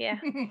 yeah.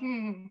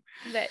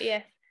 But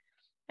yes.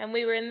 And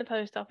we were in the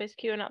post office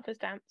queuing up for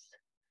stamps.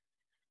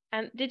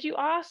 And did you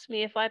ask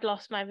me if I'd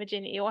lost my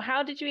virginity, or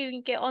how did you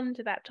even get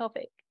onto that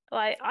topic?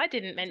 Like, I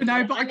didn't mention it.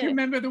 No, but I can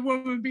remember the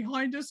woman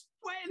behind us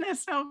wetting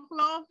herself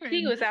laughing.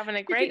 She was having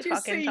a great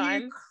fucking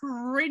time. You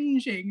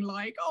cringing,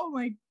 like, oh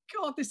my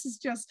God, this is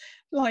just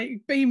like,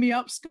 beam me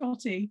up,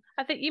 Scotty.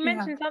 I think you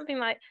mentioned something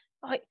like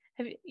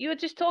you were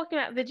just talking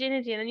about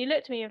virginity, and then you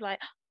looked at me and were like,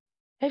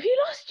 have you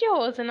lost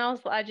yours? And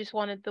I just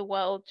wanted the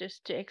world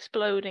just to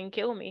explode and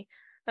kill me.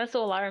 That's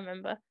all I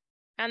remember.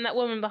 And that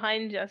woman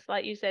behind us,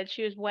 like you said,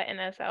 she was wetting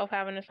herself,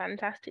 having a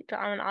fantastic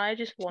time, and I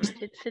just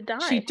wanted to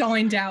die. She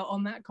dined out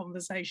on that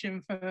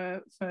conversation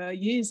for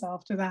years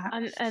after that.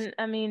 And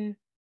I mean,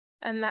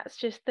 and that's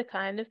just the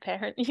kind of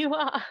parent you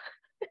are.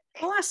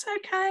 Well, that's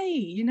okay.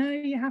 You know,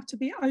 you have to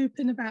be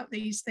open about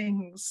these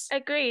things.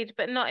 Agreed,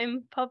 but not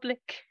in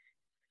public.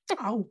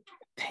 Oh,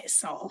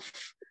 piss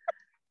off.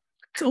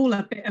 It's all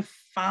a bit of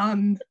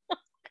fun.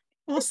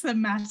 What's the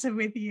matter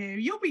with you?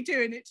 You'll be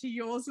doing it to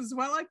yours as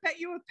well. I bet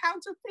you a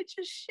pound of pitch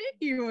of shit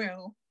you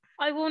will.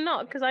 I will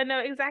not, because I know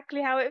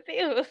exactly how it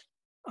feels.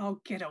 Oh,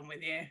 get on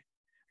with you.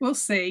 We'll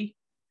see.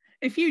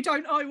 If you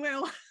don't, I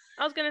will.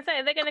 I was going to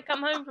say, they're going to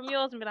come home from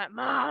yours and be like,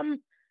 Mom,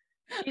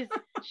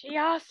 she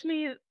asked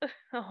me.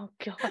 Oh,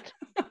 God.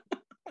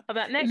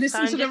 About next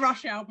Listen time, to the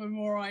Rush album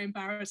or I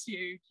embarrass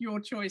you.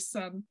 Your choice,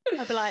 son.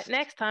 I'll be like,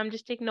 next time,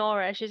 just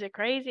ignore her. She's a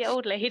crazy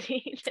old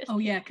lady. Oh,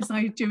 yeah, because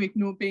I do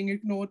ignore being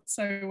ignored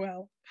so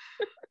well.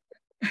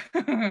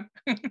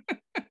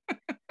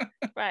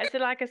 Right, so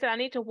like I said, I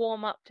need to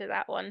warm up to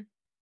that one.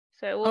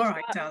 So all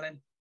right, darling.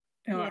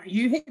 All right,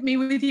 you hit me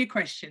with your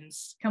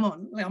questions. Come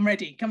on, I'm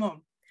ready. Come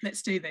on,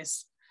 let's do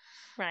this.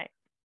 Right,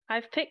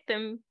 I've picked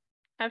them.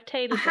 I've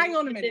tailored them. Hang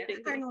on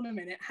a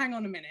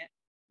minute.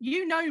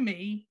 You know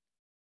me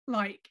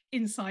like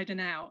inside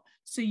and out,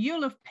 so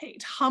you'll have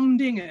picked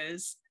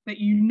humdingers that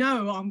you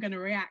know I'm going to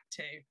react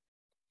to.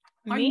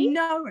 Me? I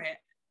know it.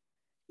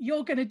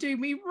 You're going to do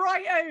me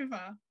right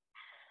over.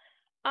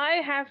 I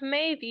have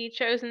maybe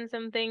chosen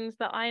some things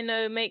that I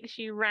know makes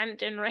you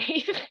rant and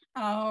rave.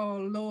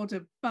 Oh, Lord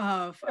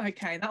above.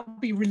 Okay, that will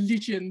be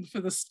religion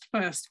for the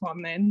first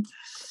one then.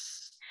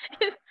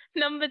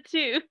 Number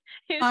 2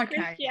 is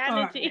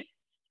Christianity.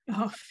 Right.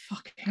 Oh,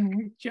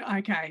 fucking...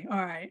 Okay,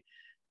 all right.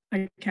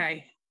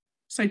 Okay.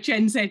 So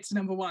Gen Z's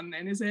number 1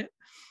 then, is it?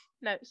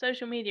 No,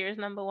 social media is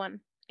number 1.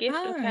 Gift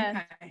or curse?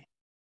 Okay.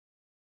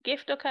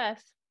 Gift or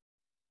curse?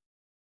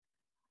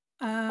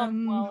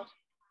 World.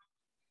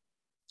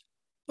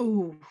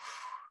 Oh,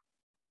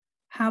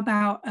 how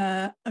about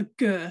a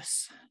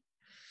girth?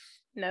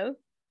 No,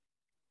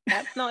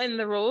 that's not in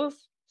the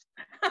rules.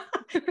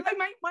 I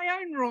make my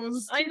own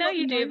rules. I know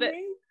you do, but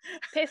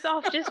piss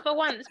off just for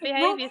once.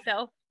 Behave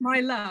yourself. My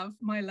love,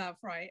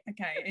 right.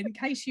 Okay, in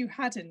case you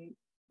hadn't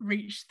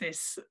reached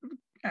this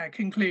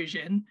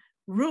conclusion,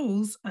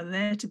 rules are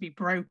there to be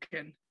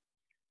broken.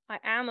 I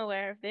am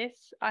aware of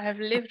this. I have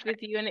lived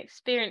with you and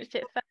experienced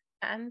it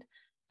firsthand.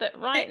 But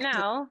right Excellent.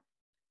 now,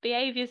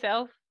 behave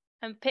yourself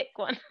and pick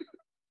one.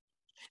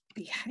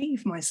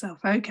 Behave myself.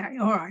 Okay,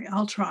 all right,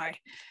 I'll try.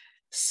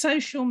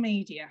 Social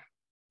media.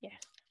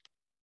 Yes.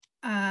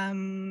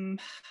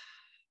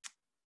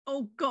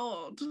 Oh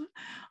God,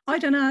 I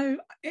don't know.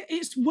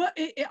 It's what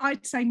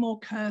I'd say more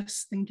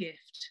curse than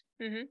gift.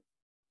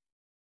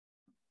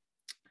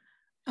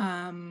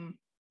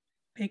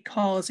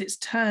 Because it's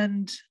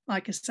turned,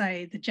 like I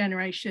say, the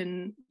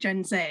generation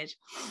Gen Z,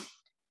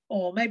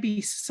 or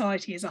maybe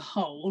society as a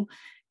whole,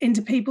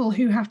 into people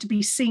who have to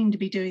be seen to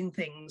be doing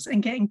things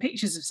and getting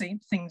pictures of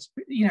things.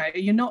 You know,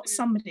 you're not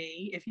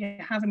somebody if you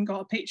haven't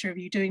got a picture of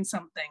you doing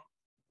something.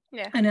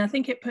 Yeah. And I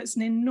think it puts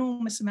an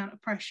enormous amount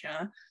of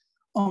pressure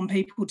on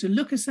people to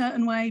look a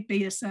certain way,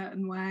 be a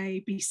certain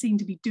way, be seen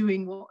to be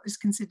doing what is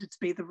considered to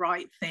be the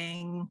right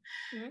thing.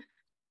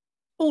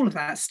 All of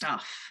that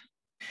stuff.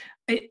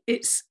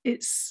 It's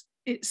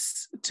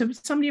to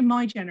somebody of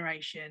my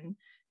generation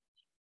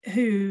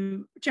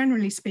who,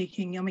 generally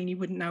speaking, I mean, you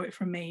wouldn't know it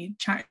from me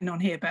chatting on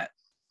here, but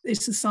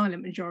it's a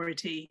silent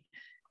majority.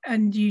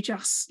 And you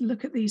just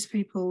look at these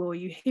people or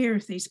you hear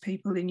of these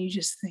people and you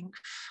just think,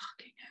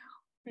 fucking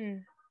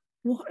hell,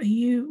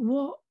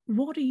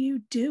 what are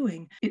you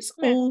doing? It's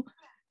all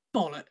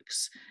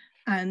bollocks.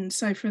 And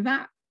so from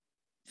that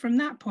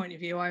point of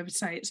view, I would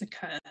say it's a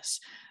curse.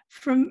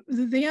 From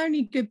the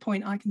only good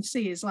point I can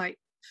see is, like,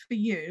 for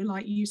you,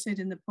 like you said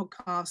in the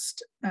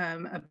podcast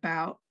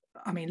about,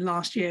 I mean,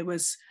 last year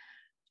was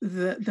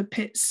the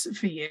pits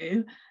for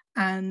you,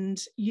 and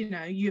you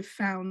know you've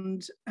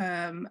found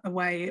a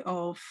way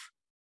of,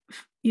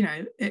 you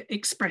know,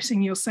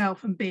 expressing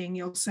yourself and being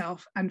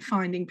yourself and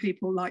finding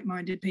people,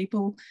 like-minded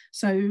people.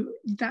 So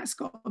that's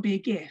got to be a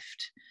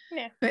gift.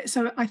 Yeah. But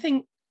so I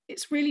think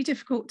it's really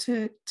difficult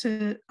to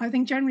I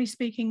think, generally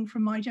speaking,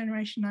 from my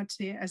generation, I'd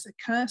see it as a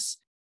curse.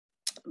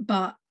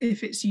 But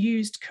if it's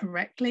used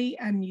correctly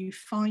and you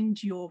find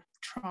your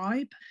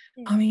tribe,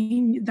 I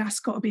mean,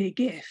 that's got to be a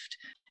gift.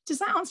 Does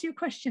that answer your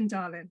question,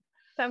 darling?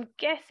 So I'm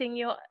guessing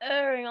you're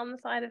erring on the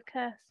side of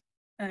curse.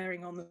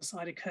 Erring on the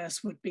side of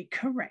curse would be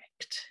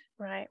correct.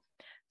 Right.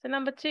 So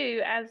number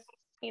 2, as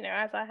you know,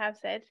 as I have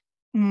said,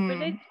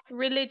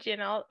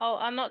 religion.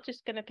 I'm not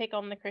just going to pick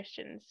on the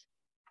Christians.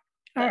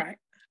 All right.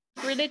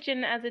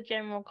 Religion as a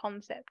general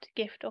concept,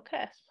 gift or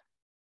curse?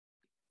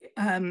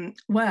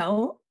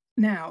 Well,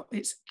 now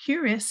it's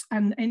curious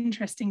and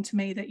interesting to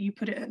me that you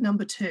put it at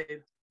number 2.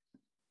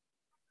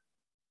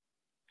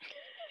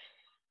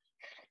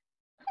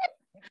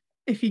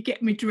 If you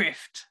get me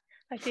drift.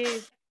 I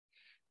do.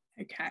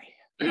 Okay.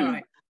 All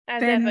right.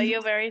 As ever,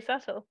 you're very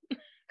subtle.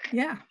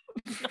 Yeah.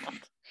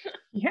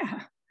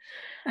 Yeah.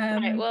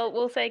 Right, well,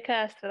 we'll say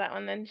cursed for that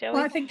one then, shall we?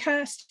 Well, I think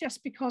cursed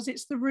just because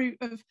it's the root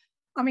of,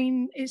 I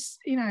mean, it's,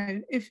 you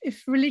know,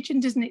 if religion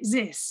doesn't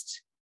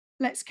exist,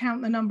 let's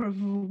count the number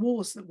of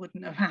wars that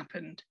wouldn't have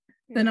happened,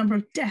 the number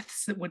of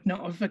deaths that would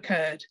not have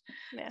occurred,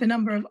 the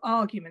number of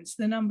arguments,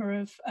 the number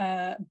of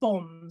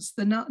bombs,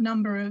 the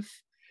number of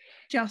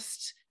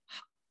just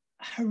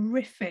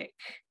horrific,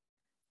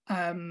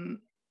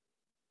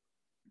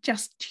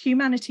 just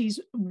humanity's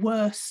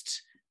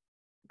worst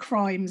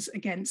crimes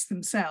against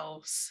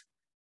themselves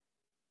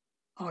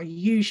are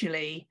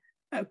usually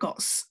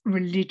got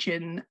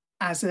religion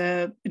as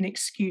an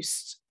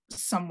excuse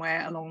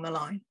somewhere along the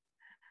line.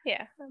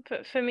 Yeah,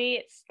 but for me,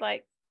 it's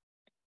like,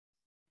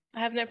 I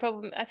have no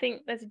problem. I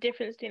think there's a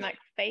difference between like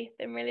faith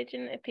and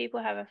religion. If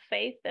people have a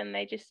faith, then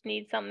they just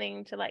need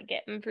something to like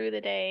get them through the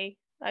day,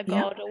 a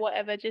god or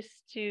whatever, just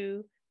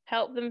to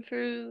help them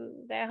through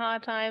their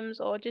hard times,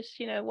 or just,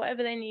 you know,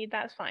 whatever they need,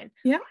 that's fine.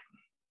 Yeah.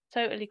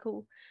 Totally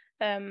cool.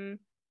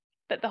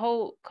 But the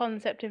whole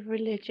concept of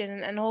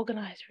religion and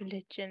organized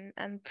religion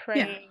and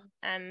praying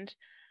and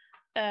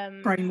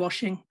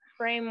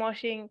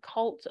brainwashing,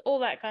 cults, all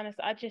that kind of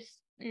stuff, I just,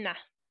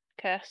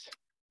 curse.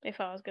 If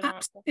I was going to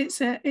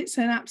answer, it's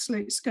an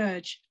absolute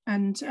scourge.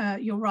 And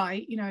you're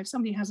right. You know, if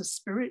somebody has a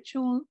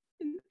spiritual,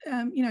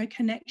 you know,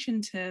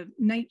 connection to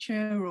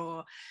nature,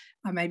 or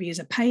maybe is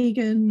a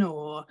pagan,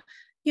 or,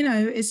 you know,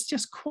 it's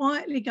just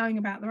quietly going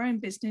about their own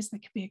business. They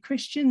could be a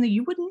Christian that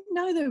you wouldn't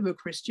know they were a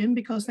Christian,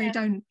 because they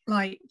don't,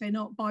 like, they're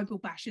not Bible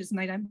bashers and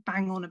they don't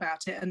bang on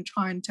about it and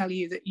try and tell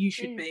you that you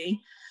should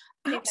be.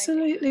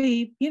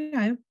 Absolutely, you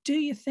know, do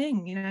your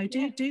thing, you know,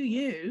 do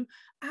you.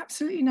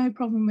 Absolutely no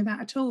problem with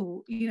that at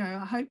all. You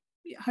know, I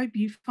hope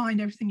you find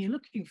everything you're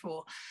looking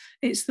for.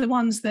 It's the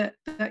ones that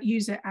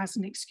use it as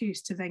an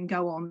excuse to then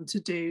go on to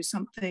do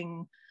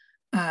something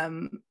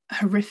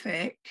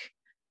horrific,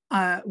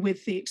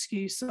 with the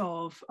excuse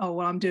of, oh,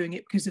 well, I'm doing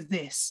it because of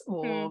this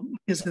or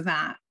because of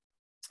that.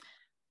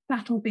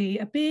 That'll be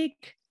a big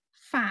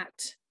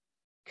fat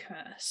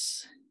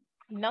curse.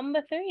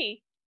 Number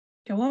 3.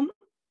 Go on.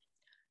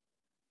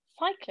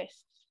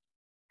 Cyclists.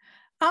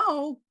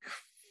 Oh.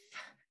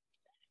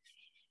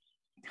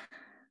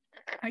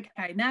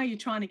 Okay, now you're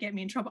trying to get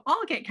me in trouble.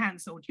 I'll get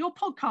cancelled. Your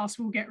podcast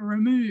will get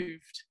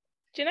removed.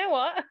 Do you know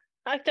what?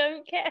 I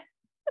don't care.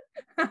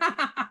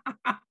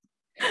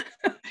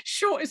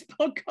 shortest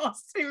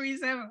podcast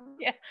series ever.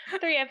 Yeah,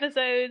 3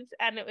 episodes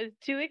and it was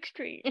too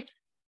extreme.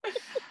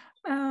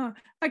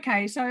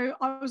 Okay, so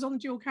I was on the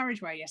dual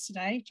carriageway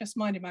yesterday, just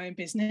minding my own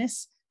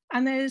business,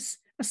 and there's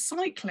a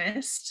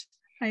cyclist,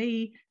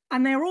 and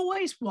they're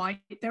always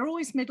white, they're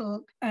always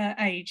middle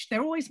aged,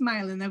 they're always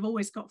male, and they've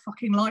always got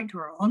fucking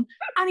lycra on,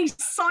 and he's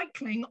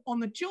cycling on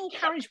the dual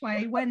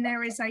carriageway when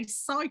there is a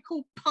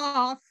cycle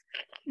path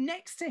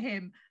next to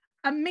him.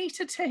 A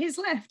metre to his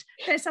left,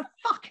 there's a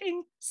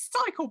fucking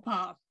cycle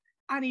path,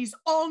 and he's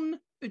on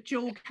the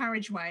dual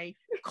carriageway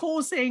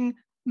causing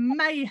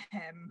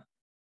mayhem.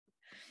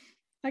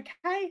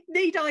 Okay,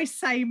 need I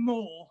say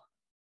more?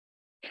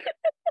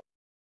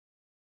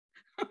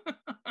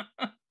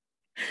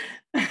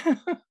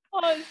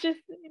 Oh, it's just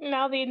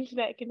now the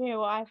internet can hear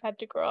what I've had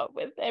to grow up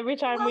with every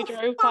time we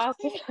drove past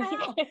this. And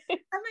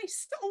they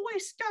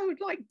always go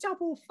like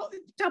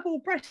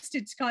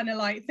double-breasted kind of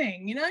like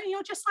thing, you know?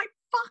 You're just like,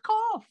 fuck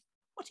off.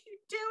 What are you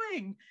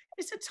doing?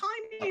 It's a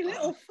tiny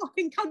little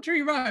fucking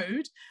country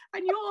road,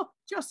 and you're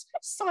just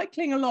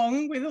cycling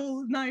along with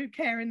all no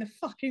care in the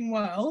fucking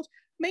world.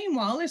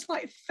 Meanwhile, there's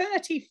like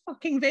 30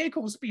 fucking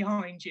vehicles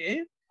behind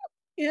you.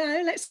 You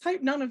know, let's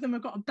hope none of them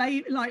have got a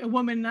baby, like a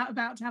woman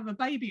about to have a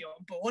baby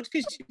on board,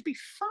 because you'd be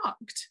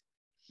fucked.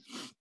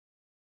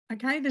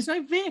 Okay, there's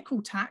no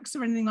vehicle tax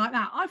or anything like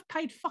that. I've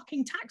paid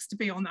fucking tax to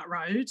be on that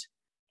road.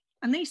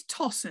 And these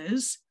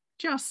tossers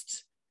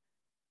just,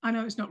 I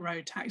know it's not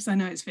road tax, I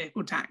know it's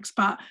vehicle tax,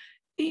 but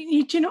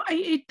they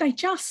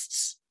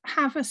just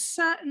have a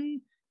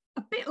certain,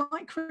 a bit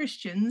like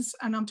Christians,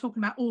 and I'm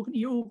talking about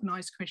your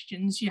organised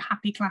Christians, your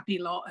happy clappy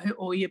lot,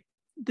 or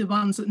the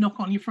ones that knock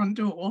on your front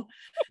door.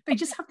 They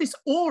just have this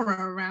aura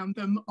around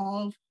them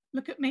of,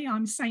 look at me,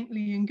 I'm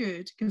saintly and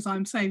good because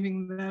I'm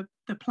saving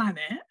the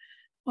planet.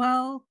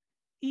 Well,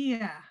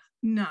 yeah,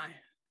 no,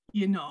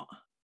 you're not.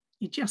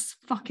 You're just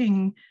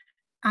fucking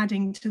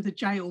adding to the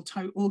jail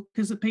total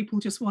because the people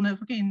just want to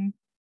fucking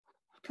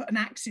put an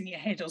axe in your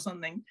head or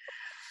something.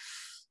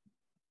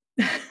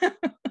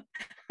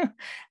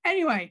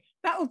 Anyway,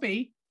 that'll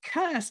be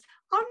curse.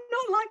 I'm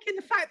not liking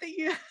the fact that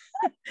you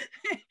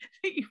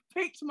that you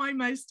picked my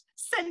most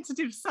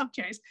sensitive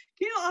subjects.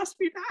 Can you not ask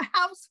me about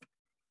house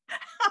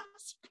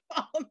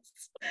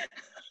plants?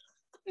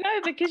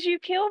 No, because you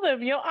kill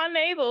them. You're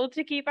unable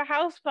to keep a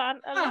houseplant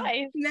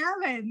alive. Now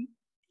then,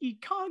 you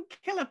can't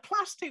kill a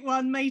plastic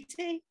one,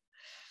 matey.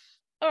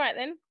 All right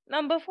then,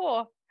 number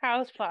 4,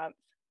 houseplants.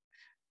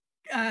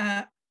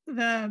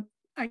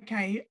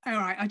 Okay, all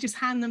right. I just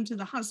hand them to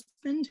the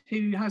husband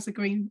who has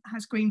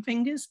green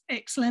fingers.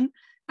 Excellent.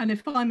 And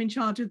if I'm in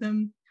charge of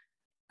them,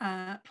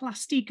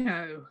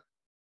 plastico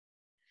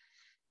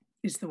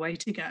is the way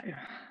to go.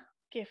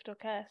 Gift or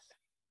curse?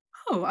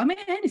 Oh, I mean,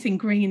 anything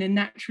green and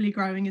naturally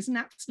growing is an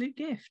absolute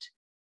gift.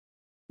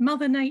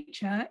 Mother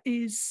Nature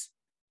is...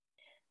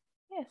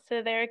 Yeah,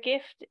 so they're a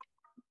gift,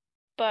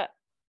 but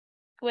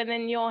when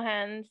in your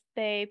hands,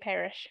 they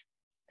perish.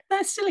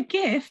 They're still a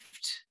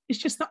gift. It's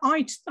just that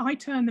I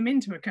turn them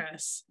into a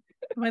curse.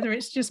 Whether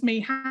it's just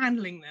me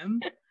handling them,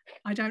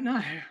 I don't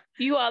know.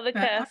 You are the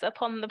curse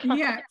upon the plant.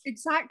 Yeah,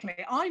 exactly.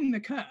 I'm the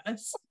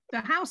curse. The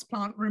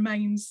houseplant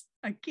remains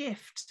a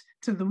gift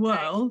to the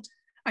world.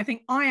 Right. I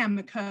think I am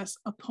the curse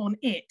upon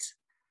it.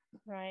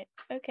 Right.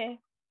 Okay.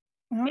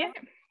 All yeah.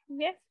 Right.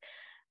 Yes.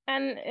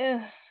 And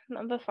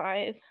number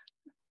 5.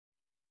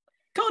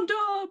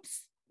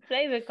 Condoms.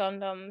 Flavor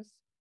condoms.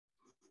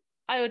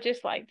 I would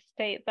just like to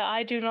state that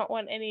I do not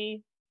want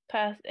any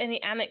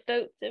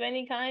anecdotes of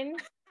any kind.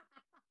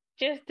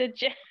 Just a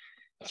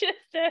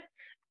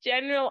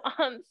general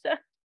answer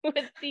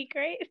would be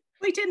great.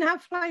 We didn't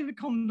have flavor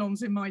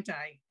condoms in my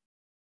day.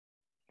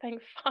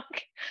 Thank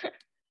fuck.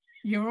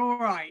 You're all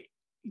right.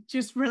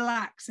 Just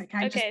relax,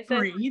 okay? Just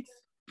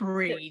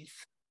breathe.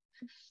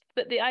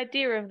 But the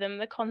idea of them,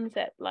 the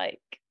concept,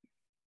 like...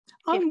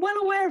 I'm well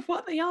aware of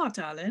what they are,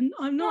 darling.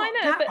 I'm not. No, I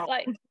know, but old.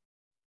 Like,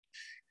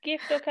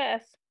 gift or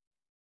curse?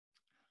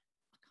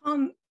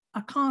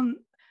 I can't.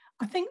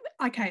 I think,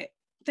 okay,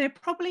 they're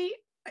probably,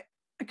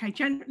 okay,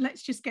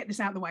 let's just get this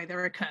out of the way.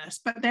 They're a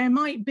curse, but there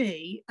might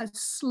be a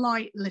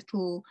slight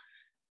little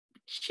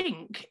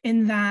chink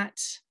in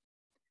that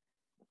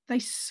they,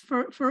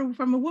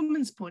 from a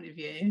woman's point of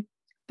view,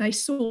 they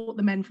sort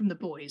the men from the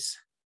boys.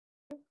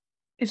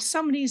 If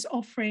somebody's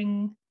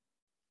offering,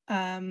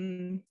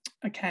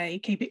 okay,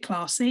 keep it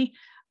classy.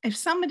 If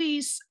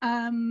somebody's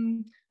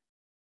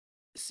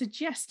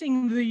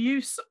suggesting the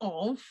use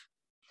of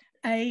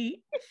a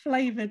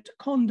flavored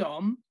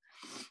condom,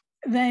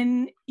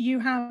 then you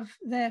have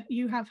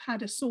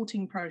had a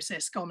sorting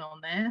process gone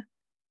on there.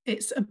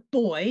 It's a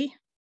boy,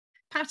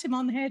 pat him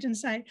on the head and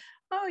say,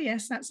 oh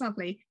yes, that's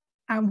lovely,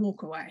 and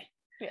walk away.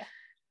 Yeah.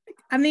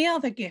 And the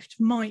other gift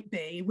might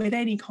be, with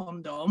any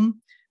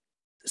condom,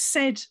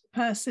 said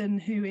person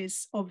who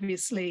is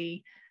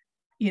obviously,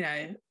 you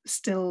know,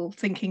 still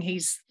thinking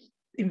he's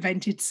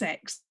invented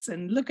sex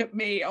and look at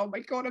me, oh my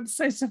god, I'm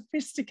so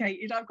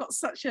sophisticated, I've got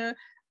such a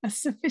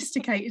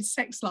sophisticated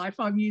sex life,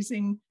 I'm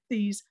using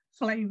these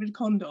flavored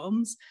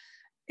condoms.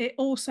 it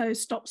also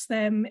stops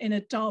them in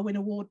a Darwin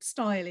Award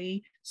style,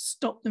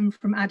 stop them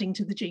from adding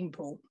to the gene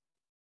pool.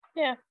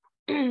 Yeah.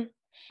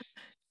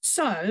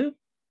 So,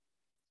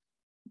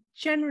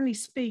 generally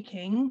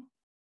speaking,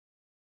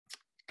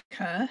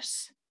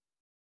 curse,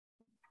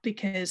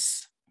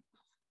 because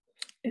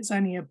it's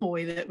only a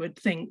boy that would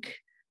think,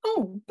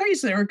 oh,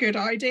 these are a good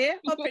idea.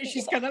 I bet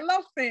she's going to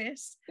love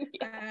this.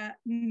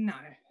 No.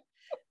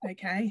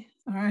 Okay.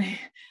 All right.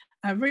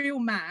 A real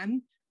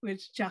man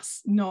would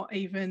just not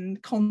even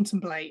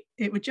contemplate.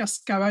 It would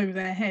just go over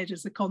their head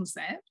as a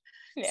concept.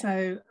 Yeah.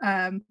 So,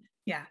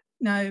 yeah,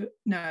 no,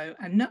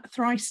 and no,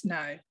 thrice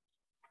no.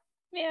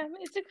 Yeah,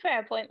 it's a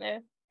fair point though,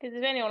 because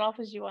if anyone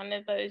offers you one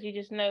of those, you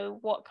just know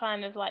what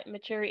kind of like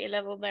maturity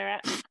level they're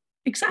at.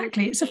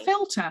 Exactly, it's a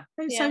filter.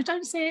 Yeah.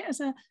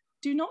 So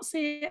do not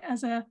see it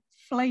as a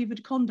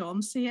flavored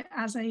condom. See it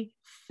as a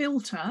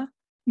filter,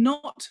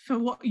 not for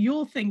what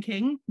you're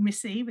thinking,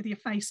 Missy, with your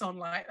face on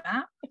like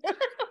that.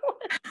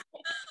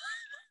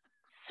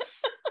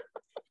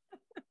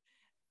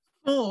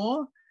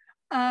 Or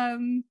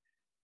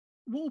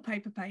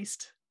wallpaper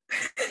paste.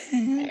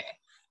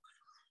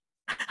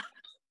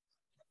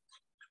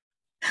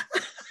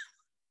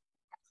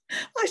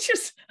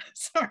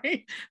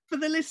 Sorry for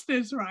the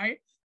listeners, right?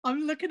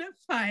 I'm looking at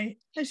Faye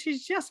and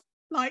she's just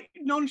like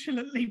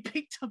nonchalantly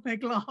picked up her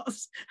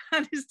glass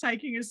and is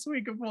taking a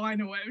swig of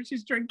wine or whatever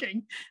she's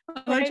drinking.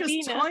 And I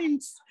just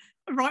timed,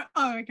 right?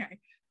 Oh, okay.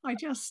 I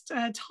just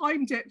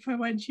timed it for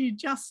when she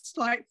just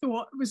like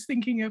was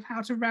thinking of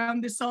how to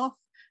round this off,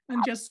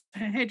 and just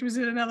her head was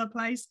in another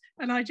place.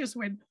 And I just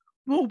went,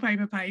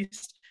 wallpaper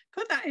paste,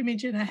 put that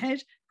image in her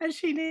head, and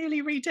she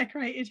nearly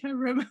redecorated her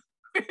room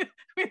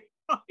with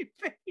my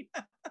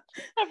finger.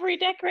 I've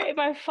redecorated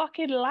my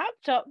fucking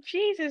laptop.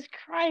 Jesus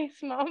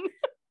Christ, Mum.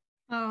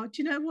 Oh,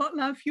 do you know what,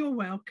 love? You're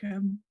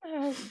welcome.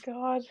 Oh,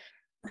 God.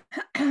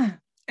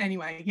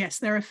 Anyway, yes,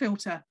 they're a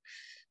filter.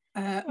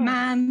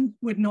 Man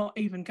would not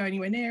even go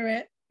anywhere near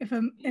it.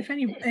 If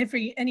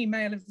any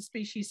male of the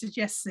species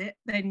suggests it,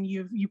 then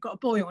you've got a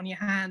boy on your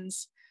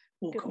hands.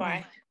 Walk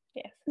away.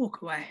 Yes.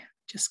 Walk away.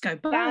 Just go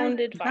bye. Sound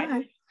advice.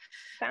 Bye.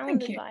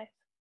 Sound advice.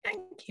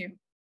 Thank you.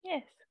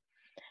 Yes.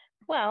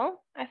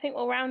 Well, I think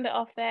we'll round it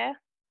off there.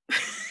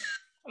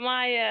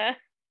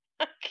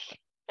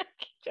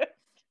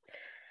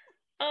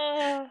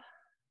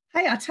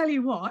 Hey, I tell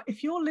you what,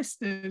 if your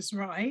listeners,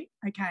 right,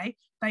 okay,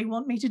 they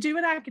want me to do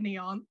an agony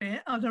aunt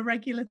bit on a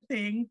regular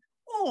thing,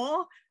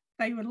 or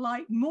they would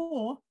like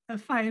more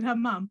of Faye and her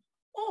mum,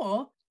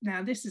 or,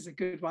 now this is a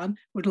good one,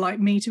 would like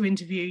me to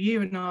interview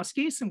you and ask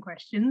you some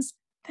questions,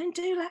 then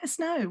do let us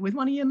know with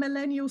one of your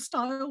millennial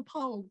style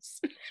polls.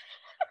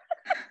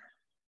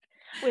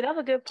 With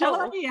other good polls.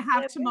 Shall I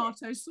have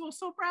tomato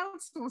sauce or brown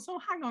sauce? Or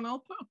hang on, I'll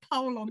put a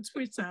poll on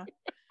Twitter.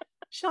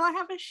 Shall I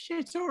have a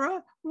shit or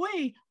a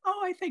wee?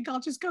 Oh, I think I'll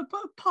just go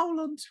put a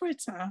poll on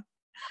Twitter.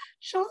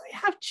 Shall I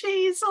have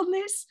cheese on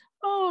this?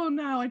 Oh,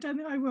 no, I don't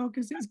think I will,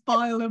 because it's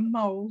bile and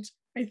mould.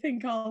 I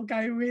think I'll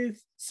go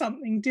with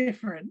something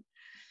different.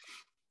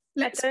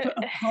 Let's put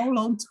a poll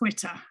on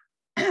Twitter.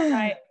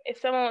 Right. If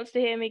someone wants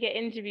to hear me get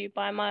interviewed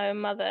by my own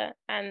mother,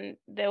 and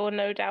there will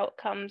no doubt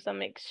come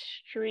some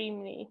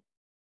extremely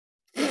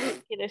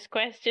ridiculous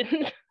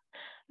questions,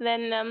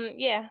 then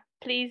yeah,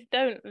 please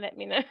don't let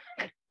me know.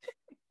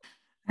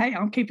 Hey,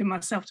 I'm keeping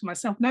myself to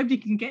myself. Nobody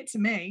can get to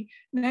me.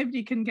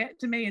 Nobody can get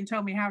to me and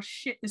tell me how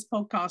shit this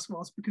podcast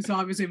was because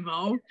I was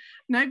involved.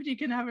 Nobody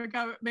can have a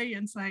go at me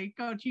and say,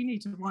 God, you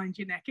need to wind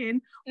your neck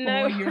in.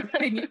 No. Or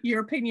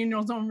your opinion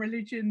was on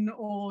religion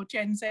or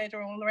Gen Z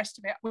or all the rest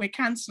of it. We're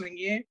cancelling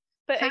you.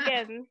 But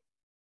again,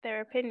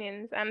 they're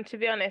opinions. And to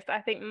be honest, I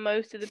think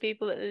most of the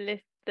people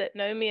that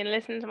know me and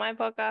listen to my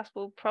podcast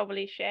will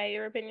probably share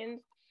your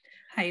opinions.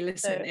 Hey,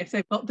 listen, if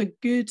they've got the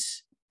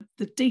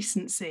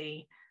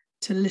decency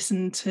to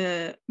listen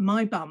to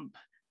my bump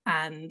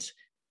and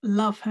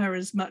love her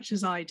as much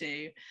as I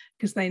do,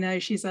 because they know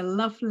she's a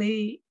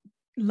lovely,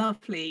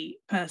 lovely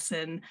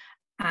person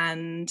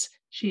and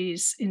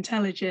she's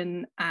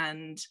intelligent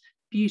and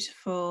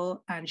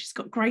beautiful and she's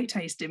got great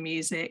taste in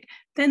music,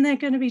 then they're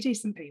going to be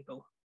decent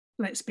people.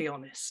 Let's be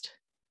honest.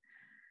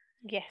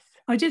 Yes.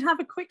 I did have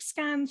a quick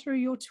scan through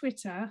your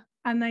Twitter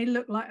and they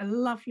look like a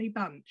lovely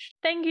bunch.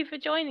 Thank you for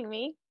joining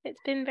me. It's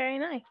been very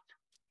nice.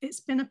 It's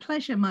been a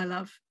pleasure, my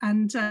love.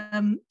 And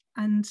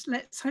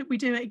let's hope we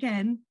do it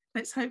again.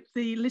 Let's hope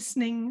the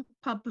listening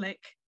public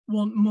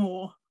want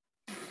more.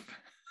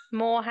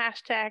 More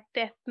hashtag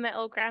death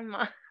metal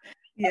grandma.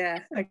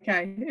 Yeah,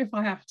 okay. If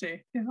I have to.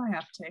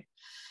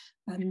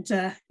 And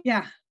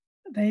yeah,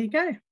 there you go.